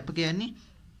इक्जाममा त झ्याप्प के हेर्ने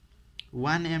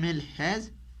 1 ml हैज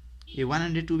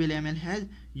 112 ml हैज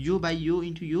यो बाई यो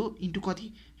इन्टु कति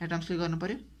एटम्सले गर्नु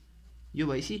पर्यो यो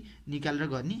भएपछि निकालेर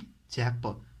गर्ने झ्याप्प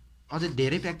अझ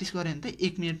धेरै प्र्याक्टिस गऱ्यो भने त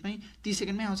 1 मिनेटमै 30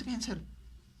 सेकेन्डमै आउँछ क्या एन्सर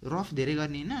रफ धेरै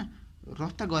गर्ने हैन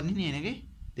रफ त गर्ने नि हैन के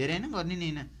धेरै हैन गर्ने नि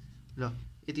हैन ल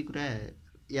यति कुरा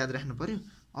याद राख्नु पर्यो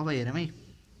अब हेरौँ है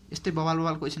यस्तै बवाल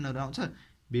क्वेसनहरु आउँछ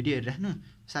भिडियो हेरिराख्नु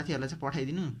साथीहरुलाई चाहिँ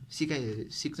पठाइदिनु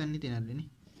सिक्छन् नि तिनीहरुले नि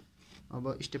अब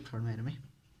स्टेप 3 मा हेरौँ है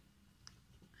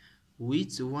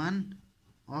which one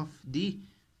of the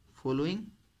following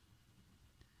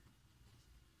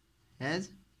has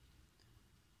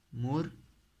more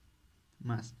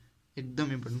mass एकदम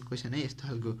इम्पोर्टेन्ट क्वेसन है यस्तो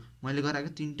खालको मैले गराएको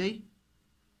तीनटै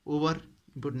ओभर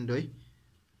इम्पोर्टेन्ट हो है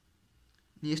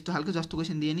नि यस्तो खालको जस्तो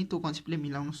क्वेसन दिए नि त्यो कन्सेप्टले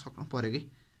मिलाउन सक्नु पर्यो के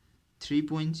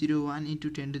 3.01 into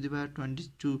 10 to the power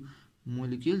 22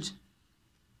 molecules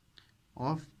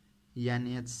of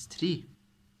NH3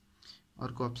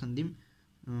 अर्को अप्सन दिम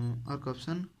अर्को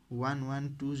option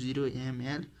 1120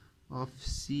 ml of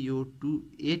CO2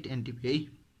 8 NTP है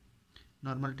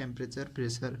normal temperature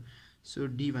pressure so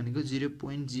D भनेको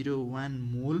 0.01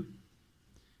 मोल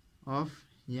अफ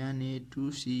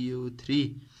Na2CO3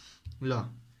 ल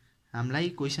हामीलाई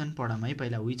क्वेसन पढाउँ है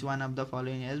पहिला which one of the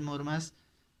following has more mass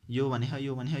यो भने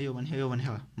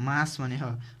मास भने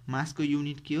मासको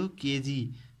युनिट के हो केजी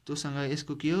तोसँग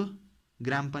यसको के हो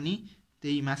ग्राम पनि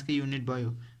त्यही मासकै युनिट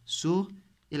भयो सो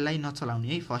यसलाई नचलाउने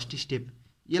है फर्स्ट स्टेप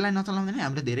यसलाई नचलाउँदैन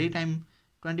हाम्रो धेरै टाइम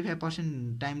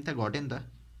 25% टाइम त घट्यो नि त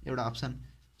एउटा अप्सन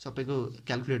सबैको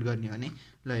क्याल्कुलेट गर्ने हो भने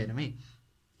ल हेरौँ है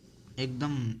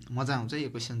एकदम मजा आउँछ यो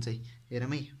क्वेसन चाहिँ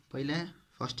हेरौँ है पहिला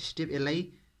फर्स्ट स्टेप यसलाई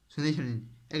सुन्दै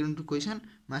एकदम टु क्वेसन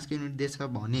मासको युनिट दिएछ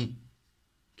भने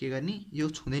के गर्ने यो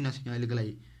छुँदै नछुने अहिलेको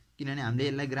लागि किनभने हामीले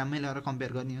यसलाई ग्राममै लगाएर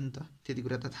कम्पेयर गर्ने हो नि त त्यति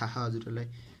कुरा त थाहा हजुरहरूलाई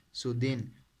सो देन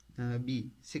बी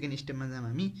सेकेन्ड स्टेपमा जाम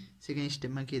हामी सेकेन्ड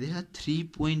स्टेपमा के देखा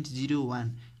 3.01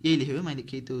 यही लेखेको मैले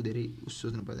केही त धेरै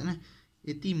सोच्नु पर्दैन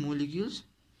यति मोलिक्युल्स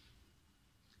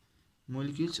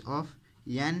अफ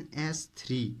NH3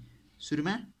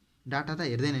 सुरुमा डाटा त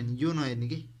हेर्दैन नि यो नहेर्ने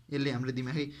के यसले हाम्रो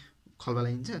दिमागै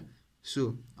खलबलाइन्छ सो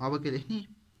अब के लेख्ने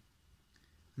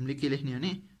हामीले के लेख्ने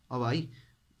भने अब है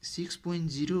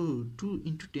 6.02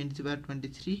 into 10 to the power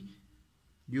 23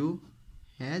 यो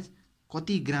हैज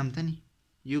कति ग्राम त नि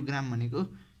यो ग्राम भनेको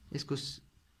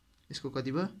यसको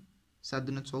कति भयो 7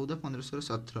 दुना 14 15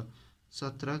 16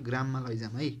 17 ग्राममा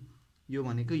लैजाम है यो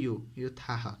भनेको यो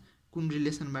थाहा कुन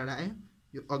रिलेसनबाट आयो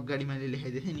यो अगाडि मैले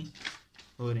लेखाइदिए थिएँ नि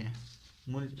हो रे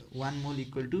मोल 1 मोल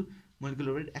equal to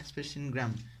molecular weight express in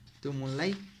ग्राम त्यो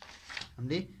मोललाई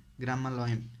हामीले ग्राममा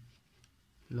लयौं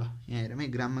ल यहाँ हेरौँ है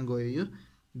ग्राममा गयो यो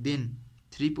then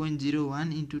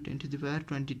 3.01 into 10 to the power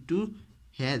 22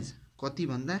 has कति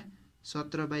भन्दा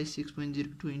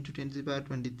 17/6.02 into 10 to the power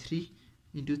 23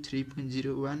 into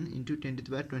 3.01 into 10 to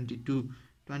the power 22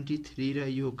 23 र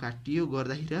यो काटियो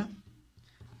गर्दाखेरि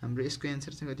हाम्रो यसको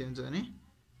आन्सर चाहिँ कति हुन्छ भने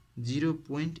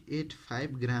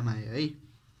 0.85 ग्राम आयो है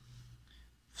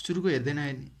सुरुको हेर्दैन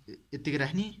यतिकै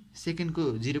राख्ने सेकेन्डको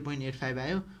 0.85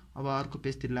 आयो अब अर्को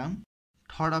पेजतिर लागौँ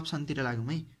थर्ड अप्सनतिर लागौँ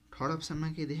है थर्ड अप्सनमा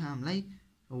के देखा हामीलाई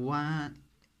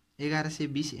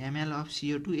 1120 ml अफ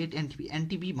CO2 8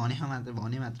 NTP भने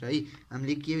मात्र है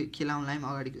हामीले के लाउन लायौँ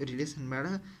अगाडिको रिलेसनबाट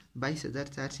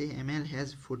 22400 ml हैज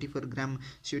 44 ग्राम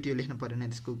CO2 लेख्न परेन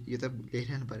त्यसको यो त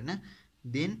लेखिरहनु परेन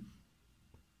देन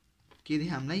के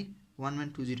देखा हामीलाई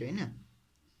 1120 हैन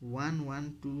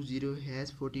 1120 हैज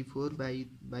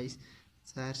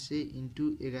 44/22400 इन्टु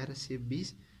 1120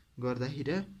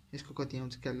 गर्दाखेरि यसको कति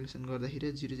आउँछ क्याल्कुलेसन गर्दाखेरि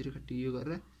 00 काटी यो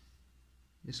गरेर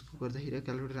यसको गर्दाखेरि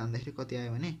क्याल्कुलेटर हान्दाखेरि कति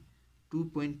आयो भने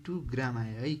 2.2 ग्राम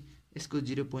आयो है यसको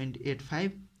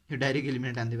 0.85 यो डाइरेक्ट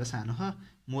एलिमिनेट हान्दिएको सानो ह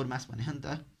मोर मास भने हो नि त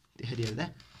त्यसरी हेर्दा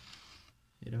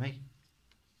हेरौँ है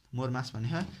मोर मास भने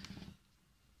हो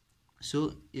सो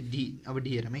डी अब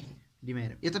डी हेरौँ है डीमा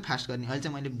हेरौँ यो त फास्ट गर्ने अहिले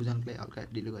चाहिँ मैले बुझाउनको लागि हल्का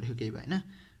ढिलो गरेको केही भएन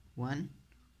 1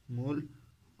 मोल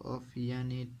अफ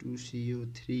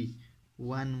Na2CO3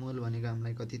 1 मोल भनेको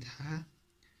हामीलाई कति थाहा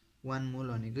 1 मोल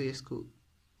भनेको यसको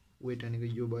वेट भनेको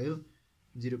यो भयो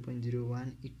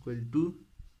 0.01 equal to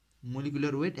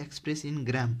molecular weight express in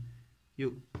ग्राम यो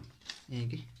यही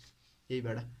के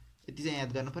यहीबाट यति चाहिँ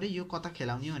याद गर्नु पर्यो यो कता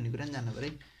खेलाउने भन्ने कुरा नि जान्नु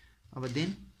पर्यो अब देन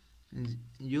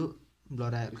यो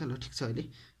ब्लर आयो हल्का। ल ठिक छ। अहिले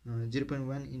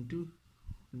 0.1 इन्टु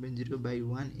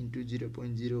 1/0/1 इन्टु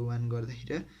 0.01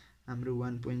 गर्दाखेरि हाम्रो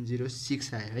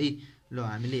 1.06 आयो है। ल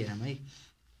हामीले हेरौँ है,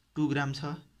 2 ग्राम छ,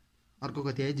 अर्को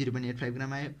कति आयो 0.85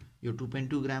 ग्राम आयो, यो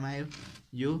 2.2 ग्राम आयो,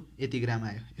 यो यति ग्राम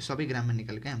आयो, यो सबै ग्राममा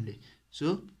निकाल्यो क्या हामीले।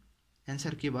 सो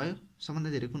एन्सर के भयो, सबभन्दा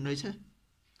धेरै कुन रहेछ,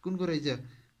 कुनको रहेछ,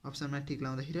 अप्सनमा ठिक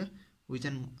लाउँदाखेरि which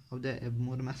an of the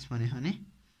more marks भन्यो भने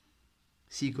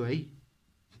सी को है।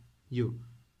 यो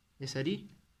यसरी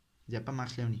झ्याप्पा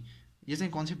मार्क्स ल्याउने, यो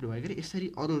चाहिँ कन्सेप्ट भयो कि यसरी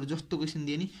अरूहरू जस्तो क्वेसन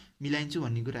दिए नि मिलाइन्छु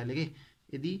भन्ने कुराले के,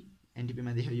 यदि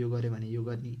एनटिपीमा देख्यो यो गर्यो भने यो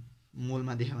गर्ने,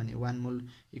 मोलमा देख्यो भने 1 मोल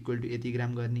इक्वल टु यति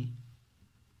ग्राम गर्ने।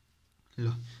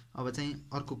 ल अब चाहिँ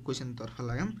अर्को क्वेसनतर्फ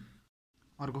लागौँ।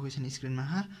 अर्को question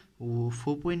स्क्रिनमा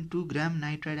 4.2 gram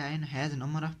nitride ion has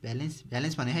number of valence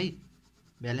भने है,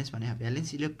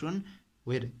 valence electron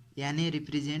where NA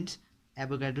represents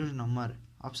एभोगाड्रो number,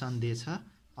 option they छ।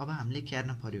 अब हामीले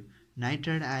क्यार्न पर्यो,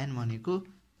 नाइट्राइड आयन भनेको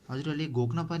हजुरहरूले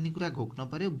घोक्न पर्ने कुरा घोक्न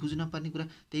पर्यो, बुझ्न पर्ने कुरा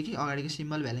त्यही कि अगाडिको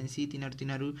सिम्बल भ्यालेन्सी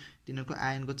तिनीहरूको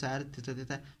आयनको चार्ज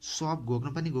त्यता सब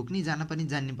घोक्न पर्ने घोक्ने, जान्न पर्ने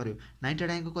जान्नु पर्यो।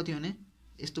 नाइट्राइड आयनको कति भने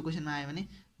यस्तो क्वेसनमा आयो भने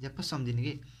झ्याप्प सम्झिने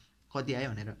कि कति आयो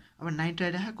भनेर। अब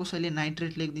नाइट्राइड कसैले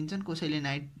नाइट्रेट लेखिदिन्छन्, कसैले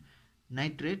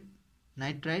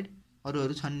नाइट्राइड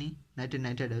अरूहरू छन् नि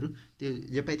नाइट्राइडहरू, त्यो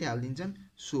जे पाइ त्यही हालिदिन्छन्।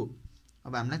 सो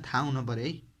अब हामीलाई थाहा हुनु पर्यो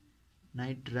है,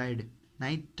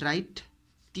 नाइट्राइड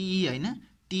टी होइन,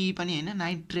 टी पनि होइन,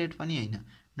 नाइट्रेट पनि होइन,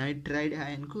 नाइट्राइड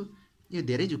आयनको यो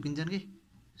धेरै झुकिन्छन् कि।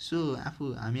 सो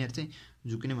हामीहरू चाहिँ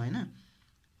झुकिने भएन,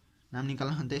 नाम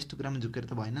निकाल्नु हो भने त यस्तो कुरामा झुकेर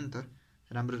त भएन नि त,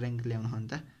 राम्रो ऱ्याङ्क ल्याउनु हो भने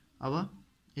त। अब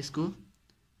यसको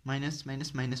माइनस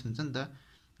हुन्छ नि त।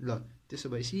 ल त्यसो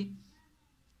भएपछि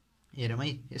हेरौँ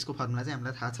है, यसको फर्मुला चाहिँ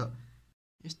हामीलाई थाहा छ।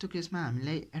 यस्तो केसमा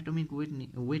हामीलाई एटोमिक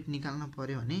वेट निकाल्न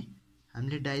पर्यो भने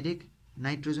हामीले डाइरेक्ट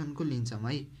नाइट्रोजनको लिन्छौँ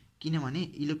है, किनभने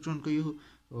इलेक्ट्रोनको यो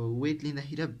वेट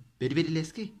लिँदाखेरि भेरी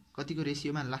लेस कि कतिको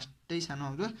रेसियोमा लास्टै सानो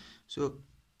आउँछ। सो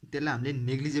त्यसलाई हामीले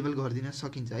नेग्लिजेबल गरिदिन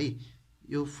सकिन्छ है।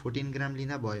 यो 14 ग्राम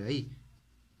लिँदा भयो है।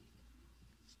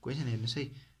 क्वेसन हेर्नुहोस्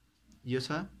है, यो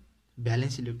छ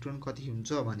भ्यालेन्स इलेक्ट्रोन कति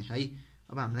हुन्छ भने है।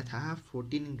 अब हामीलाई थाहा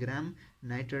 14 ग्राम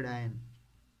nitride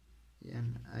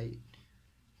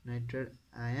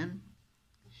ion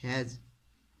has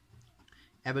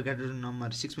एभोगाड्रो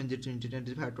number 6.02 ×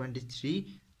 10⁻23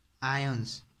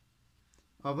 ions.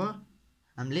 अब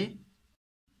हामीले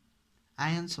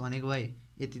आयन्स भनेको भए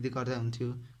यति गर्दा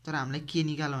हुन्थ्यो, तर हामीलाई के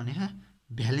निकाल्यो भने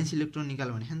भ्यालेन्स इलेक्ट्रोन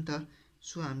निकाल्यो भने नि त।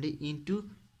 सो हामीले इन्टु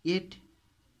 8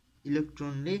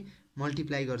 इलेक्ट्रोनले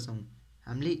मल्टिप्लाई गर्छौँ,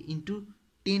 हामीले इन्टु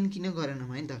 10 किन गरेनौँ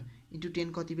है त। इन्टु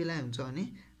 10 कति बेला हुन्छ भने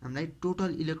हामीलाई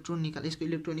टोटल इलेक्ट्रोन यसको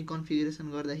इलेक्ट्रोनिक कन्फिगरेसन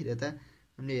गर्दाखेरि त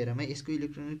हामीले हेरौँ है, यसको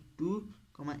इलेक्ट्रोनिक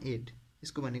 2,8,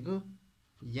 यसको भनेको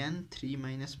n3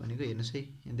 माइनस भनेको हेर्नुहोस् है,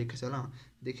 यहाँ देखेछ होला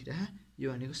देखिरह,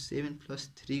 यो भनेको 7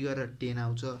 + 3 गरेर 10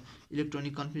 आउँछ।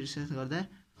 इलेक्ट्रोनिक कन्फिगरेसन गर्दा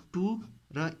 2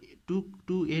 र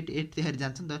 2,8 त्यसरी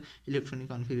जान्छ नि त electronic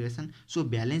configuration. So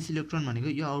valence electron भनेको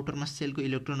यो आउटरमा सेलको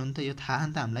इलेक्ट्रोन हो नि त, यो थाहा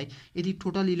नि त हामीलाई। यदि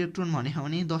टोटल इलेक्ट्रोन भन्यो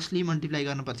भने 10 ले मल्टिप्लाई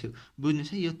गर्नु पर्थ्यो,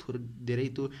 बुझ्नुहोस् है, यो थोरै धेरै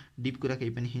त्यो डिप कुरा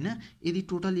केही पनि होइन। यदि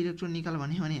टोटल इलेक्ट्रोन निकाल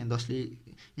भन्यो भने यहाँ 10 ले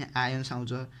यहाँ आयन्स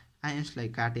आउँछ, आयन्सलाई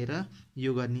काटेर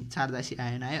यो गर्ने 4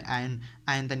 आयन आयो, आयन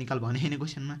त निकाल भने होइन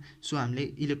क्वेसनमा। सो हामीले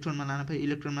इलेक्ट्रोनमा लानु पऱ्यो,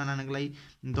 इलेक्ट्रोनमा लानको लागि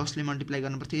 10 ले मल्टिप्लाई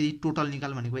गर्नु पर्थ्यो। यदि टोटल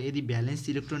निकाल भनेको यदि भ्यालेन्स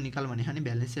इलेक्ट्रोन निकाल भन्यो भने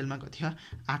भ्यालेन्स सेलमा कति छ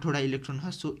 8वटा इलेक्ट्रोन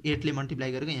छ। सो 8 ले मल्टिप्लाई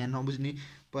गरेको, यहाँ नबुझ्ने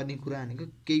पर्ने कुरा भनेको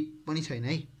केही पनि छैन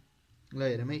है। ल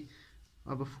हेरौँ है,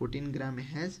 अब 14 ग्राम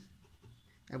हैज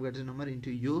एभोगाड्रो नम्बर इन्टु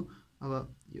यो,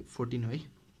 अब यो 14 हो है,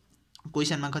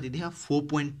 क्वेसनमा कति दियो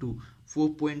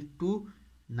 4.2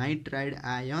 nitride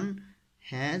ion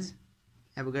has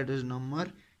एभोगाड्रो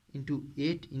number into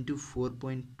 8 ×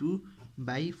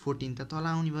 4.2/14 त तल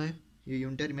आउने भयो। यो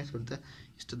युनिटरी मेथड त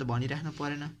यस्तो त भनिराख्नु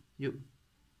परेन, यो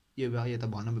भयो, यो त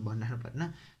भनिराख्नु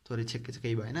परेन, थोरै छेक्कै छ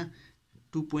केही भएन।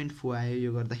 2.4 आयो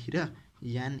यो गर्दाखेरि,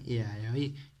 यान ए आयो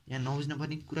है। यहाँ नबुझ्नु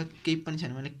पर्ने कुरा केही पनि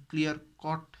छैन, मैले क्लियर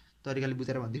कट तरिकाले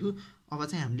बुझेर भनिदिएको। अब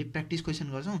चाहिँ हामीले प्र्याक्टिस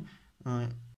क्वेसन गर्छौँ।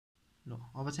 ल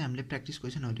अब चाहिँ हामीले प्र्याक्टिस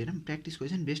क्वेसनहरू हेरौँ। Practice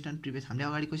question based on previous, हामीले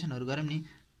अगाडि क्वेसनहरू गऱ्यौँ नि,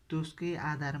 त्यसकै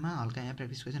आधारमा हल्का यहाँ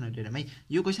प्र्याक्टिस क्वेसनहरू हेरौँ है।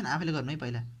 यो क्वेसन आफैले गर्नु है,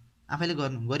 पहिला आफैले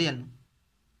गरिहाल्नु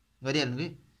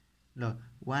कि। ल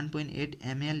 1.8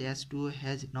 ml H2O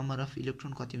has number of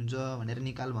electron कति हुन्छ भनेर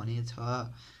निकाल भनेछ।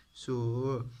 सो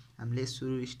हामीले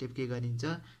सुरु स्टेप के गरिन्छ,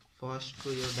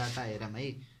 फर्स्टको यो डाटा हेरौँ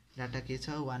है। डाटा के छ,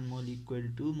 1 मोल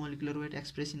equal to molecular weight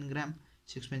express in gram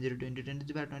 6.02 ×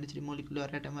 10⁻23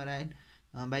 molecular atom ion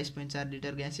 22.4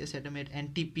 litre gaseous atom at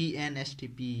NTP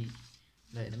एनएसटिपी।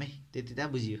 ल हेरौँ है, त्यति त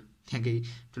बुझियो, त्यहाँ केही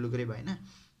ठुलो कुरै भएन।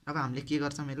 अब हामीले के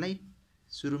गर्छौँ यसलाई,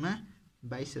 सुरुमा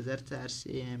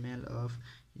 22,400 ml of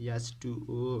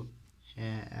H2O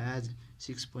has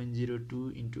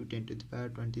 6.02 into 10 to the power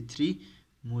 23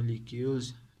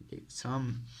 molecules.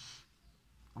 Some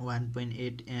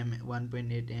 1.8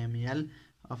 ml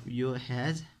of यो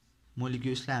has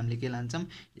मोलिक्युल्सलाई हामीले के लान्छौँ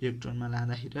इलेक्ट्रोनमा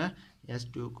लाँदाखेरि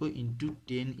H2O को इन्टु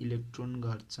 10 इलेक्ट्रोन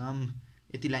गर्छौँ।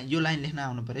 यति लाइन यो लाइन लेख्न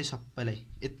आउनु पर्यो सबैलाई।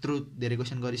 यत्रो धेरै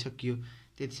क्वेसन गरिसकियो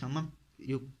त्यतिसम्म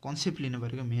यो कन्सेप्ट लिनु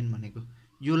परेको मेन भनेको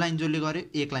यो लाइन जसले गर्यो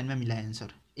एक लाइनमा मिलाए आन्सर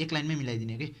एक लाइनमै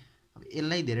मिलाइदिने के। अब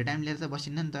यसलाई धेरै टाइम लिएर त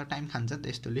बसिन्न नि त टाइम खान्छ त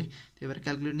यस्तोले त्यही भएर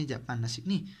क्याल्कुलेटर नि झ्याप पार्न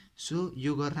सिक्ने। सो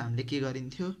यो गरेर हामीले के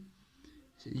गरिन्थ्यो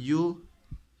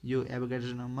यो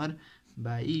एभोगाड्रो नम्बर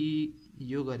बाई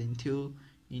यो गरिन्थ्यो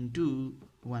इन्टु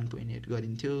 1.8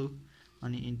 गरिन्थ्यो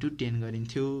अनि इन्टु 10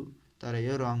 गरिन्थ्यो। तर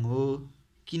यो रङ हो।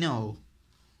 किन हो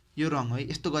यो रङ हो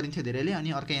यस्तो गरिन्थ्यो धेरैले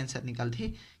अनि अर्कै एन्सर निकाल्थे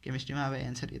केमिस्ट्रीमा। अब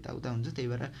एन्सर यताउता हुन्छ त्यही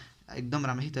भएर एकदम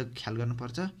राम्ररी ख्याल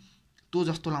गर्नुपर्छ। तँ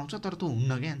जस्तो लाउँछ तर तँ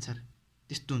हुन्न क्या एन्सर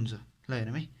त्यस्तो हुन्छ। ल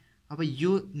हेरौँ है अब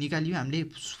यो निकालियो हामीले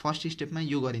फर्स्ट स्टेपमा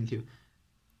यो गरिन्थ्यो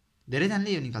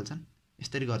धेरैजनाले यो निकाल्छन्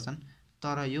यसरी गर्छन्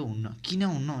तर यो हुन्न। किन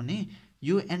हुन्न भने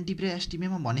यो एनटिपी र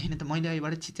एसटिपीमा भने छैन त मैले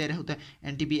अहिलेबाट चिच्याइराखेँ त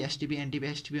एनटिपी एसटिपी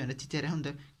भनेर चिच्याइराखेँ नि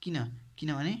त।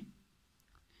 किनभने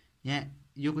यहाँ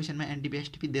यो क्वेसनमा एनटिपी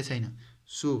एसटिपी दिएको छैन।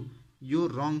 सो यो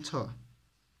रङ छ।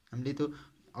 हामीले त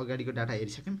अगाडिको डाटा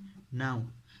हेरिसक्यौँ। नाउ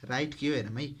राइट के हो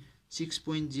हेरौँ है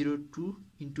 6.02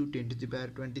 इन्टु 10 to the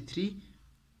power 23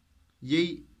 यही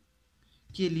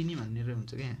के लिने भनेर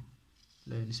हुन्छ क्या।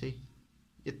 ल हेर्नुहोस् है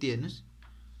यति हेर्नुहोस्।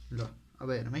 ल अब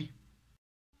हेरौँ है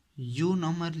यो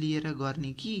नम्बर लिएर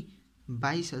गर्ने कि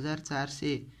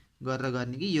 22,400 गरेर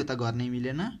गर्ने कि यो त गर्नै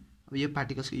मिलेन। अब यो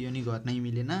पार्टिकल्सको यो नि गर्नै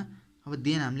मिलेन। अब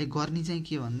देन हामीले गर्ने चाहिँ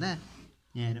के भन्दा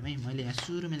यहाँ हेरौँ है मैले यहाँ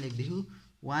सुरुमा लेख्दैछु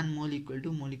 1 मोल equal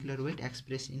to molecular weight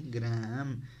express in ग्राम।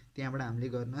 त्यहाँबाट हामीले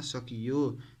गर्न सकियो।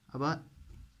 अब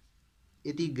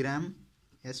यति ग्राम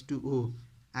H2O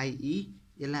आइई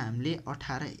यसलाई हामीले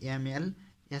 18 ml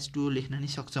H2O लेख्न नि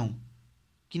सक्छौँ।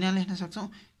 किन लेख्न सक्छौँ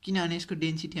किनभने यसको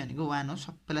डेन्सिटी भनेको 1 हो।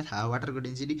 सबैलाई थाहा हो वाटरको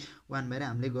डेन्सिटी 1 भएर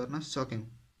हामीले गर्न सक्यौँ।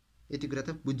 यति कुरा त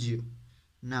बुझियो।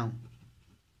 नाउ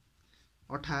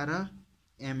 18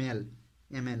 ml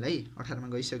है 18 मा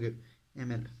गइसक्यो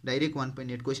ml डाइरेक्ट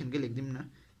 1.8 क्वेसनकै लेख्दिउँ न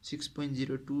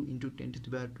 6.02 into 10 to the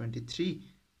power 23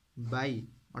 by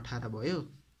 18 भयो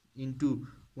इन्टु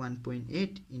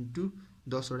 1.8 इन्टु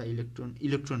 10 वटा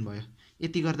इलेक्ट्रोन भयो।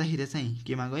 यति गर्दाखेरि चाहिँ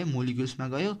केमा गयो मोलिक्युल्समा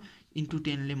गयो इन्टु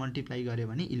 10 ले मल्टिप्लाई गर्यो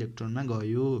भने इलेक्ट्रोनमा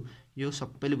गयो। यो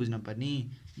सबैले बुझ्न पर्ने।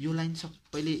 यो लाइन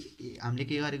सबैले हामीले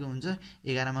के गरेको हुन्छ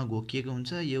 11 मा घोकिएको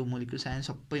हुन्छ यो मोलिक्युल्स आयन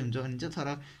सबै हुन्छ भनिन्छ तर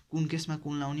कुन केसमा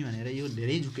कुन लाउने भनेर यो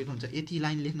धेरै झुकेको हुन्छ। यति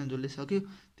लाइन लेख्न जसले सक्यो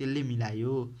त्यसले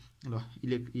मिलायो। ल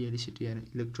इलेक्ट्रिसिटी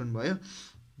इलेक्ट्रोन भयो।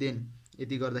 देन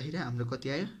यति गर्दाखेरि हाम्रो कति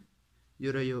आयो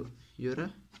यो र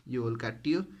यो होल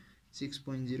काटियो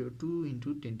 6.02 इन्टु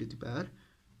 10 to the power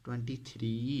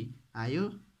 23 आयो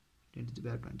 10 to the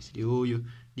power 23 हो। यो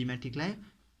डिमेटिक लाग्यो।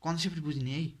 कन्सेप्ट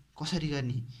बुझ्ने है कसरी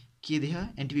गर्ने के देख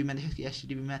एनटिपीमा देख कि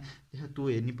एसटिपीमा देख तँ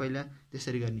हेर्ने पहिला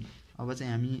त्यसरी गर्ने। अब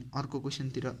चाहिँ हामी अर्को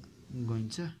क्वेसनतिर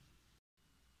गइन्छ।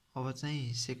 अब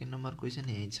चाहिँ सेकेन्ड नम्बर क्वेसन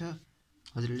यही छ।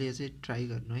 हजुरले यो चाहिँ ट्राई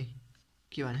गर्नु है।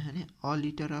 के भने a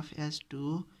litre of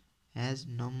H2O has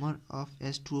number of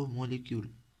H2O molecule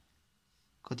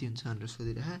कति हुन्छ भनेर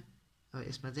सोधिरह। अब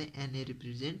यसमा चाहिँ Na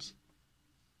रिप्रेजेन्ट्स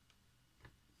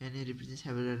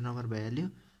एभोगाड्रो नम्बर भइहाल्यो।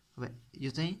 अब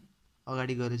यो चाहिँ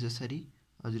अगाडि गरे जसरी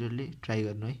हजुरहरूले ट्राई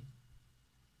गर्नु है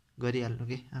गरिहाल्नु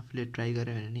के आफूले ट्राई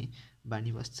गर्यो भने नि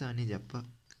बानी बस्छ अनि झ्याप्प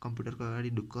कम्प्युटरको अगाडि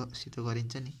ढुक्कसित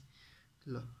गरिन्छ नि।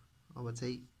 ल अब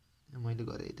चाहिँ मैले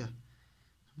गरेँ है त।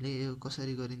 हामीले यो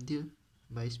कसरी गरिन्थ्यो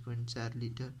 22.4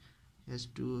 लिटर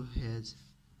H2O हैज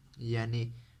याने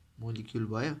मोलिक्युल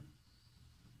भयो।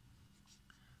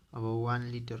 अब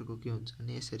 1 लिटरको के हुन्छ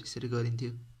भने यसरी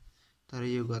गरिन्थ्यो तर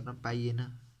यो गर्न पाइएन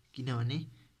किनभने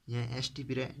यहाँ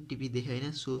एसटिपी र एनटिपी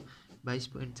देखाइन। सो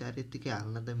 22.4 यत्तिकै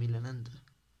हाल्न त मिलेन नि त।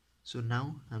 सो नाउ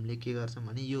हामीले के गर्छौँ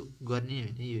भने यो गर्ने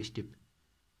होइन यो स्टेप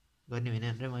गर्ने होइन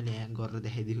भनेर मैले यहाँ गरेर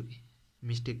देखाइदिएको कि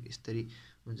मिस्टेक यसरी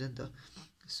हुन्छ नि त।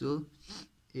 सो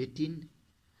 18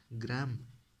 ग्राम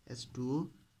H2O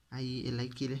आइए यसलाई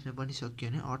के लेख्न पनि सक्यो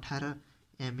भने 18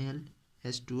 ml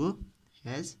H2O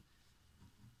हैज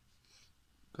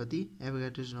कति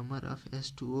एभोगाड्रो नम्बर अफ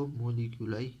H2O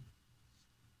मोलिक्युल है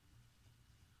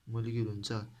मोलिक्युल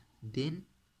हुन्छ। देन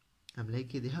हामीलाई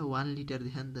के देखा 1 लिटर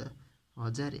देखा नि त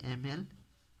 1000 ml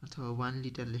अथवा 1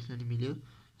 लिटर लेख्न नि मिल्यो।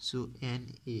 सो Na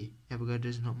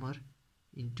एभोगाड्रो नम्बर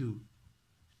इन्टु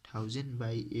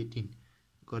 1000/18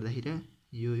 गर्दाखेरि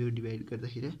यो डिभाइड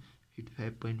गर्दाखेरि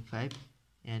 55.5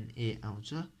 Na आउँछ।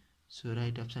 सो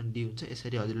राइट अप्सन डी हुन्छ।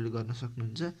 यसरी हजुरले गर्न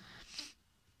सक्नुहुन्छ।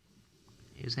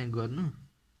 यो चाहिँ गर्नु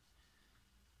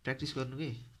प्र्याक्टिस गर्नु के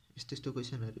यस्तो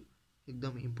क्वेसनहरू।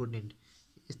 एकदम इम्पोर्टेन्ट।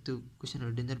 यस्तो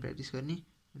क्वेसनहरु डेन्जर प्र्याक्टिस गर्ने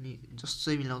अनि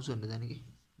जसै मिलाउँछु भनेर जाने कि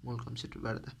मोल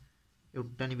कन्सेप्टबाट त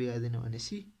एउटा नि बिगार्दैन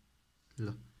भनेसी। ल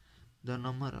the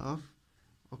number of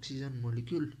oxygen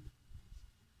molecule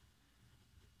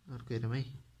अर्को हेरौँ है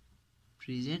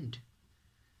present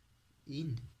in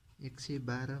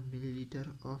 112 millilitre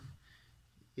of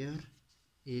air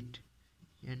at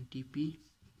NTP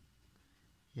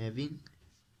having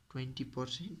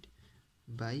 20%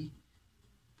 by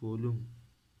volume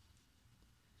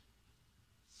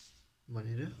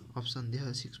भनेर अप्सन देख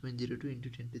 6.02 into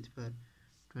 10 to the power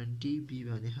 20, B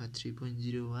भनेको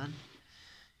 3.01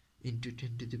 into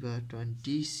 10 to the power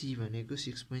 20, C भनेको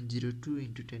 6.02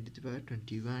 into 10 to the power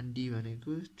 21, D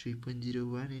भनेको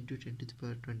 3.01 into 10 to the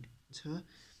power 20 छ।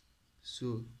 So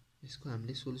यसको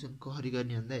हामीले solution कसरी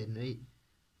गर्ने भन्दा हेर्नु है।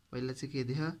 पहिला चाहिँ के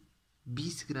देख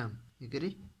 20 ग्राम के अरे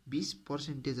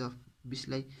 20% अफ 20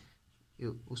 लाई यो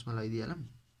उसमा लगाइदिहालौँ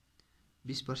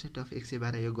 20% अफ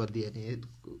 112 यो गरिदिए भने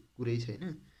कुरै छैन।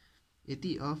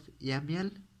 यति अफ ml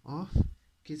अफ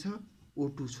के छ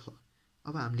O2 छ।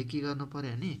 अब हामीले के गर्नु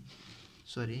पर्यो भने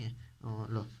सरी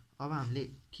ल अब हामीले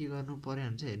के गर्नु पर्यो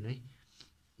भने चाहिँ हेर्नु है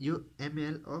यो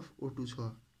ml अफ O2 छ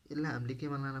यसलाई हामीले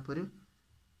केमा लान पर्यो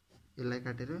यसलाई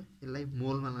काटेर यसलाई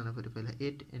मोलमा लान पर्यो। पहिला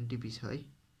 8 एनटीपी छ है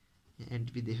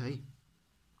एनटीपी देख है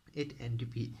 8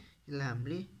 एनटीपी यसलाई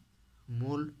हामीले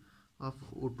मोल अफ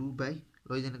O2 बाई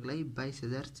लैजानको लागि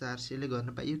 22,400 ले गर्न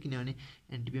पाइयो किनभने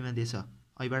एनटीपी मा दिएछ।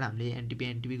 अहिबाट हामीले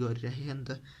एनटीपी गरिराखेको नि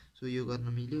त। सो यो गर्न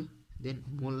मिल्यो। देन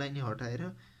मोललाई नि हटाएर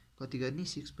कति गर्ने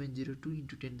 6.02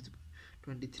 into 10 to the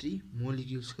 23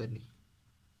 मोलिक्युल्स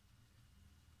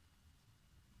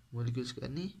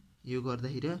गर्ने यो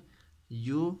गर्दाखेरि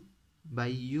यो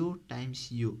बाई यो टाइम्स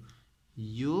यो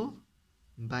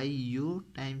बाई यो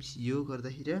टाइम्स यो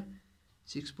गर्दाखेरि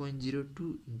 6.02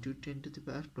 into 10 to the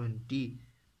power 20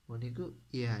 भनेको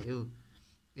ए आयो।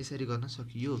 यसरी गर्न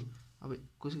सकियो। अब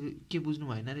कसरी के बुझ्नु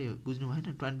भएन रे यो बुझ्नु भएन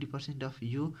 20% अफ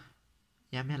यो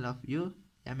ml अफ यो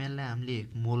ml लाई हामीले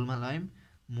मोलमा लगायौं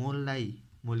मोललाई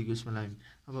मोलिक्युल्समा लगायौं।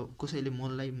 अब कसैले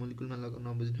मोललाई मोलिक्युलमा लगाउन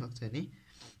नबुझ्नु सक्छ भने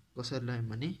कसरी लगायौं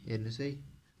भने हेर्नुस् है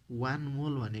 1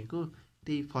 मोल भनेको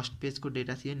त्यही फर्स्ट पेजको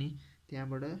डेटा थियो नि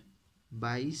त्यहाँबाट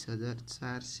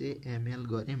 22,400 ml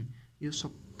गर्यौं। यो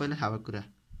सबैलाई थाहा भएको कुरा।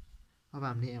 अब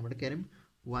हामीले यहाँबाट के गर्यौं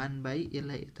 1 बाई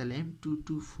यसलाई यता ल्यायौं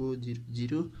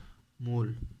 2240 मोल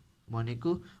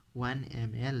भनेको 1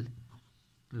 ml।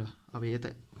 ल अब यता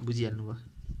बुझिहाल्नु भयो।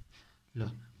 ल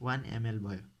 1 ml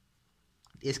भयो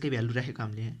यसकै भ्यालु राखेको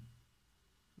हामीले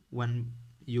 1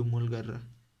 यो मोल गरेर।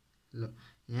 ल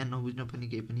यहाँ नबुझ्न पनि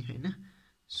केही पनि छैन।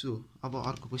 सो अब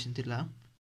अर्को क्वेशन तिर लाऊ।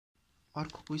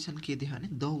 अर्को क्वेशन के दियो भने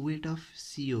the weight of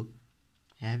CO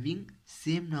having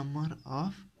same number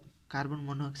of carbon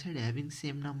monoxide having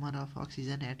same number of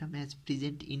oxygen atom as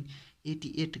present in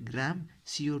 88 gram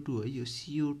CO2 हो। यो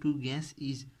CO2 ग्यास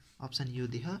इज अप्सन यो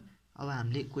देख। अब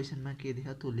हामीले क्वेशनमा के देख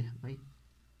त्यो लेख है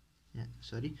यहाँ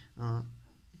सरी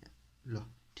ल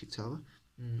ठीक छ। अब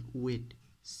वेट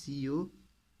CO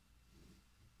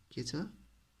के छ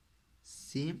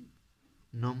same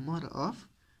number of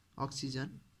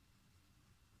oxygen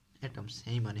atoms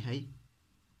यही भने है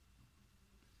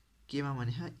केमा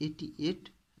भने 88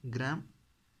 ग्राम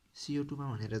CO2 मा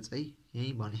भनेर चाहिँ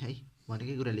यही भने है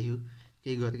भनेकै कुरा लेख्यो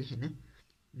केही गरेको छैन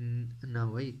न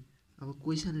है। अब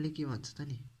क्वेशनले के भन्छ त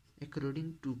नि अकॉर्डिंग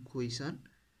टु क्वेशन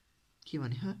के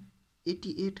भने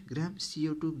 88 ग्राम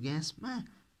CO2 ग्यासमा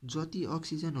जति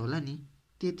अक्सिजन होला नि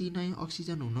त्यति नै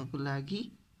अक्सिजन हुनको लागि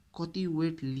कति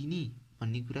वेट लिने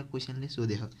भन्ने कुरा क्वेशनले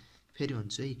सोधेछ। फेरि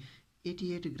भन्छु है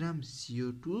 88 ग्राम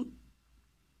CO2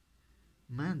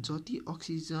 मा जति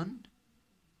अक्सिजन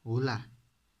होला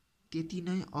त्यति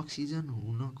नै अक्सिजन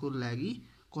हुनको लागि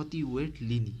कति वेट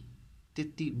लिने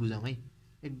त्यति बुझाउँ है।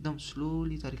 एकदम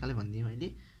स्लोली तरिकाले भन्दिए मैले।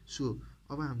 सो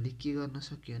अब हामीले के गर्न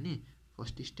सक्यो भने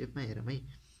फर्स्ट स्टेपमा हेरौँ है।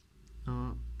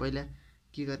 पहिला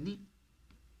के गर्ने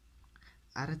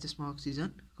आरएचएस मा अक्सिजन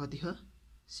कति छ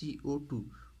CO2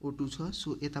 O2 छ। सो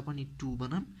यता पनि 2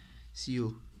 बनाम CO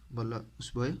बल्ल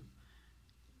उस भयो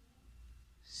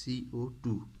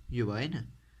CO2 यो भएन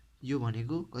यो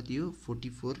भनेको कति हो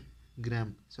 44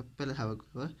 ग्राम सबैलाई थाहा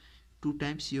भएको हो। 2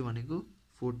 टाइम्स यो भनेको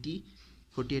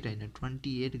 48 हैन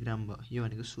 28 ग्राम भयो। यो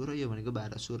भनेको 16 यो भनेको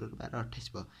 12 16 र 12 28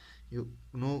 भयो। यो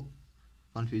नो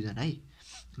कन्फ्युजन है।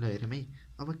 ल हेरौँ है।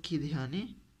 अब के देख्यो भने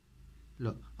ल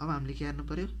अब हामीले के गर्नु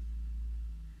पर्यो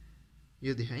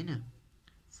यो देख्यो हैन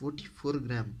 44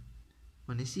 ग्राम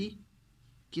भनेसी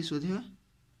के सोध्यो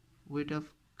weight of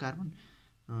carbon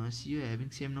CO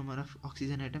having same number of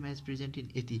oxygen atom as present in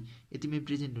यतिमै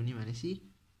present हुने भनेसी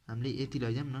हामीले यति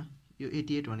लैजाम न। यो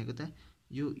 88 भनेको त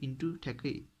यो इन्टु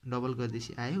ठ्याक्कै डबल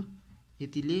गर्दैसी आयो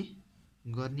यतिले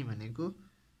गर्ने भनेको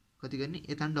कति गर्ने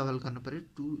यता पनि डबल गर्नु पर्यो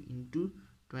 2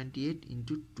 × 28 ×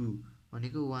 2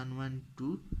 भनेको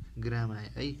 112 ग्राम आयो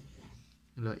है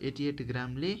ल 88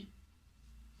 ग्रामले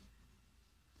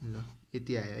ल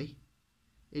यति आयो है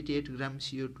 88 ग्राम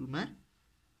CO2 मा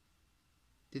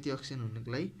त्यति अक्सिजन हुनको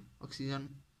लागि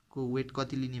अक्सिजनको वेट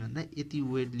कति लिने भन्दा यति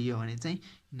वेट लियो भने चाहिँ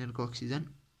यिनीहरुको अक्सिजन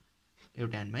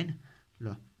एउटा ह्यान्डमा हैन ल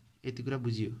यति कुरा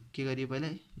बुझियो के गरियो पहिला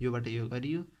योबाट यो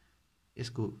गरियो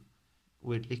यसको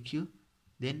वेट लेखियो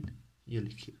देन यो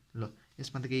लेखियो ल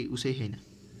यसमा त केही उसै छैन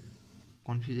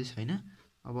कन्फ्युज छैन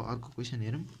अब अर्को क्वेशन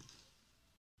हेरौं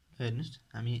हेर्नुस्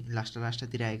हामी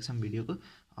लास्टतिर आएको छौं भिडियोको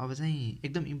अब चाहिँ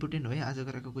एकदम इम्पोर्टेन्ट हो है आज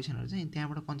गरेको क्वेशनहरु चाहिँ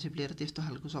त्यहाँबाट कन्सेप्ट लिएर त्यस्तो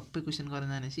खालको सबै क्वेशन गर्न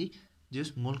जानेसी जस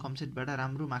मोल कन्सेप्टबाट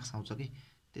राम्रो मार्क्स आउँछ के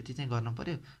त्यति चाहिँ गर्न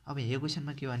पर्यो अब यो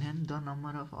क्वेशनमा के भने the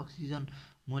number of oxygen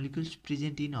molecules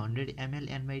present in 100 ml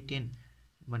n/10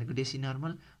 भनेको deci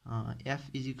normal F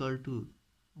 =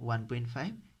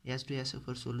 1.5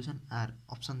 H2SO4 solution are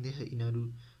option देख यिनीहरु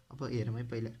अब हेरौँ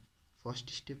पहिला फर्स्ट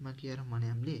स्टेपमा के गरौँ भने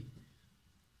हामीले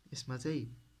यसमा चाहिँ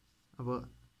अब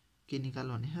के निकाल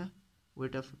भने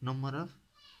weight of number of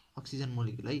oxygen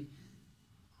molecule है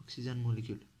अक्सिजन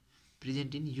मोलिक्युल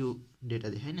प्रेजेन्ट इन यो डेटा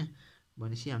देखाइन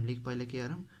भनेपछि हामीले पहिला के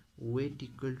गरौँ वेट =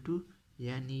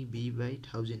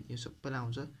 NEB/1000 यो सबैलाई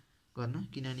आउँछ गर्न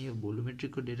किनभने यो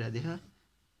भोल्युमेट्रिकको डेटा देख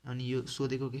अनि यो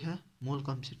सोधेको के छ मोल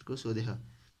कन्सेप्टको सोधेछ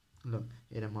ल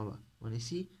हेरौँ अब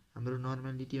भनेपछि हाम्रो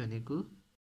नर्मालिटी भनेको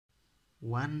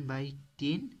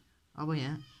 1/10 अब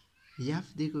यहाँ याफ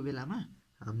दिएको बेलामा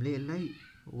हामीले यसलाई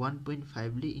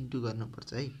 1.5 ले इन्टु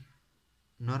गर्नुपर्छ है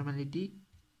नर्मालिटी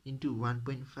इन्टु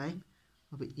 1.5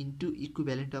 अब इन्टु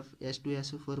इक्विभ्यालेन्ट अफ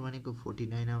H2SO4 भनेको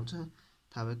 49 आउँछ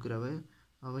थाहा भएको कुरा भयो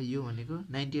अब यो भनेको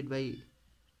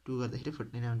 98/2 गर्दाखेरि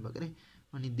 49 आउनु भएको रे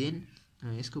अनि देन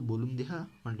यसको भोल्युम देख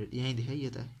 100 यही देखाइ यो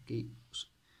त केही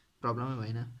प्रब्लमै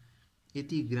भएन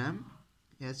यति ग्राम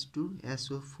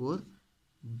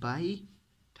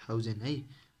H2SO4/1000 है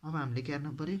अब हामीले के गर्न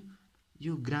पर्यो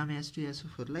यो ग्राम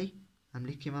H2SO4 लाई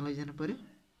हामीले केमा लैजानु पर्यो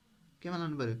केमा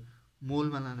लानु पर्यो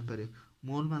मोलमा लानु पर्यो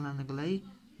मोलमा लानको लागि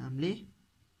हामीले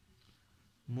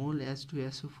मोल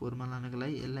H2SO4 मा लानको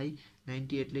लागि यसलाई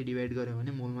 98 ले डिवाइड गर्यो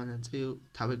भने मोलमा जान्छ यो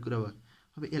थाहा भएको कुरा भयो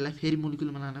अब यसलाई फेरि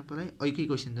मोलिक्युलमा लानको लागि अहिकै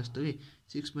क्वेशन जस्तो के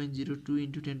 6.02 ×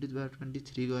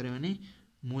 10⁻23 गर्यो भने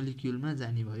मोलिक्युलमा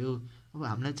जाने भयो अब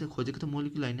हामीलाई चाहिँ खोजेको त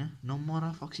मोलिक्युल हैन नम्बर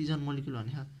अफ अक्सिजन मोलिक्युल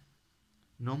भने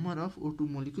number of O2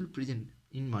 molecule present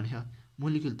in भने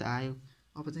मोलिक्युल त आयो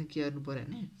अब चाहिँ के गर्नु पर्यो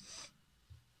भने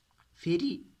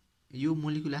फेरि यो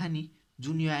मोलिक्युल आयो नि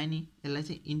जुन यो आयो नि यसलाई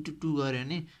चाहिँ इन्टु 2 गर्यो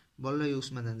भने बल्ल यो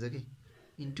उसमा जान्छ के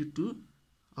इन्टु 2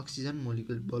 अक्सिजन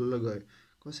मोलिक्युल बल्ल गयो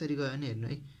कसरी गयो भने हेर्नु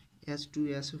है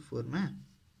H2SO4 मा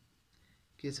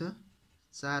के छ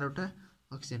चारवटा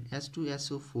अक्सिजन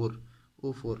H2SO4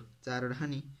 O4 चारवटा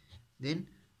नि देन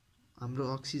हाम्रो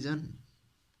अक्सिजन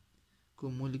को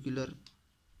मोलिकुलर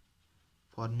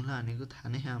फर्मुला भनेको थाहा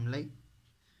नै हामीलाई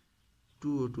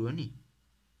 2O2 हो नि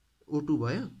O2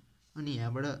 भयो अनि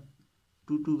यहाँबाट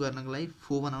 2 गर्नको लागि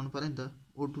 4 बनाउनु पर्यो नि त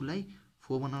O2 लाई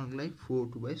 4 बनाउनको लागि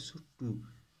 4O2 भयो सो 2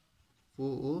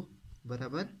 4O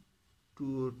बराबर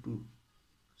 2O2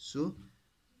 सो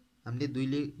हामीले 2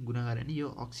 ले गुणा गरे नि यो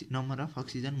नम्बर अफ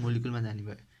अक्सिजन मोलिक्युलमा जाने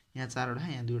भयो यहाँ 4 वटा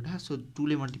यहाँ 2 वटा सो 2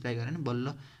 ले मल्टिप्लाई गरे नि बल्ल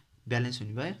ब्यालेन्स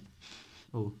हुने भयो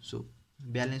ओ सो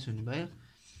ब्यालेन्स हुने भयो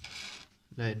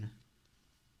ल हेर्नु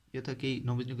यो त केही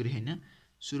नबुझ्ने कुरा हैन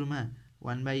सुरुमा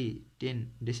 1/10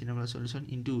 डेसिमल सोलुसन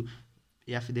इन्टु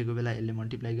F दिएको बेला यसले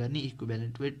मल्टिप्लाई गर्ने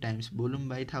equivalent weight times volume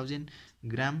by 1000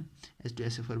 gram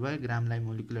H2SO4 भयो ग्रामलाई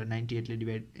मोलिकुलर 98 ले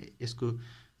डिवाइड यसको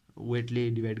वेटले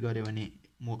डिवाइड गर्यो भने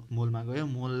मोलमा गयो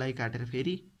मोललाई काटेर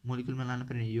फेरि मोलिकुलमा लानु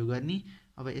पर्ने यो गर्ने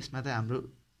अब यसमा त हाम्रो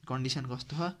कन्डिसन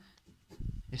कस्तो छ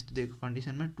यस्तो दिएको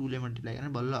कन्डिसनमा 2 ले मल्टिप्लाई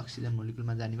गर्ने बल्ल अक्सिजन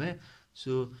मोलिकुलमा जाने भयो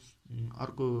सो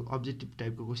अर्को अब्जेक्टिभ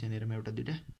टाइपको क्वेशन हेरौँ एउटा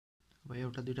दुईटा अब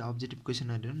एउटा दुईटा अब्जेक्टिभ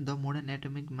क्वेशनहरु हेरौँ the modern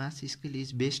atomic mass scale is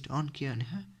based on के भने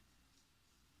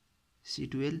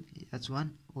C12 H1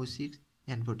 O6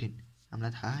 N14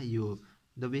 हामीलाई थाहा यो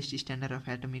the best standard of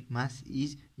atomic mass is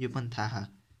यो पनि थाहा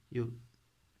यो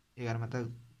 11 मा त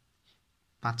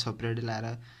 5-6 पिरियड लाएर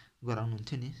गराउनु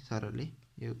हुन्थ्यो नि सरले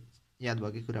यो याद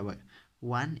भएकै कुरा भयो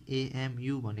 1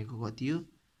 AMU भनेको कति हो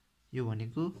यो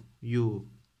भनेको यो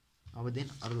अब देन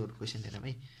अर्को क्वेशन हेरौँ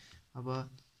है अब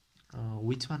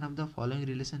which one of the following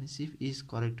relationship is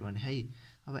correct भने है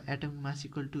अब atomic mass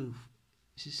equal to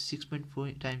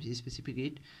 6.4 times specific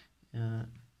heat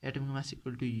atomic mass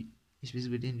equal to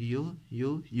specific heat यो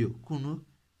कुन हो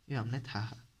यो हामीलाई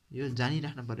थाहा यो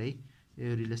जानिराख्नु पर्यो है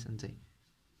यो रिलेसन चाहिँ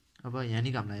अब यहाँ नि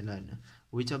हामीलाई ल हैन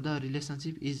which of the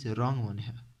relationship is wrong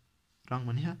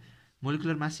भने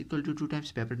molecular mass equal to 2 times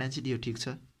vapour density यो ठीक छ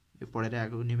यो पढेर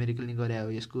आएको न्युमेरिकल नि गरे हो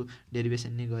यसको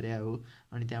डेरिभेसन नि गरे हो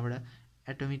अनि त्यहाँबाट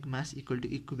atomic mass equal to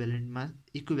equivalent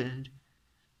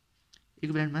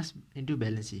mass into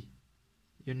valency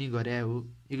यो नि गरे हो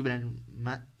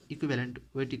equivalent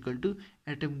weight equal to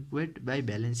atomic weight by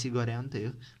valency गरे हो नि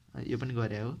त यो पनि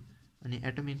गरे हो अनि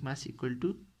atomic mass equal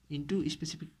two into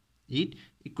specific heat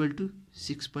equal to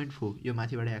 6.4 यो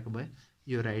माथिबाट आएको भयो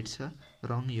यो राइट छ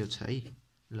रङ यो छ है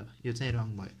ल यो चाहिँ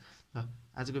रङ भयो ल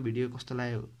आजको भिडियो कस्तो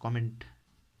लाग्यो कमेन्ट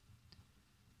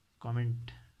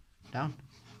डाउन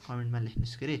कमेन्टमा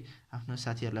लेख्नुस् के अरे आफ्नो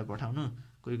साथीहरूलाई पठाउनु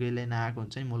कोहीलाई नआएको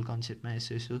हुन्छ नि मूल कन्सेप्टमा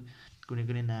यसो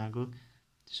कुनै नआएको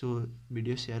सो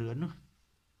भिडियो सेयर गर्नु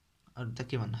अरू त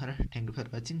के भन्नु र थ्याङ्क यू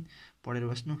फर वाचिङ पढेर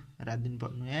बस्नु रात दिन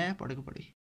पढ्नु पढेको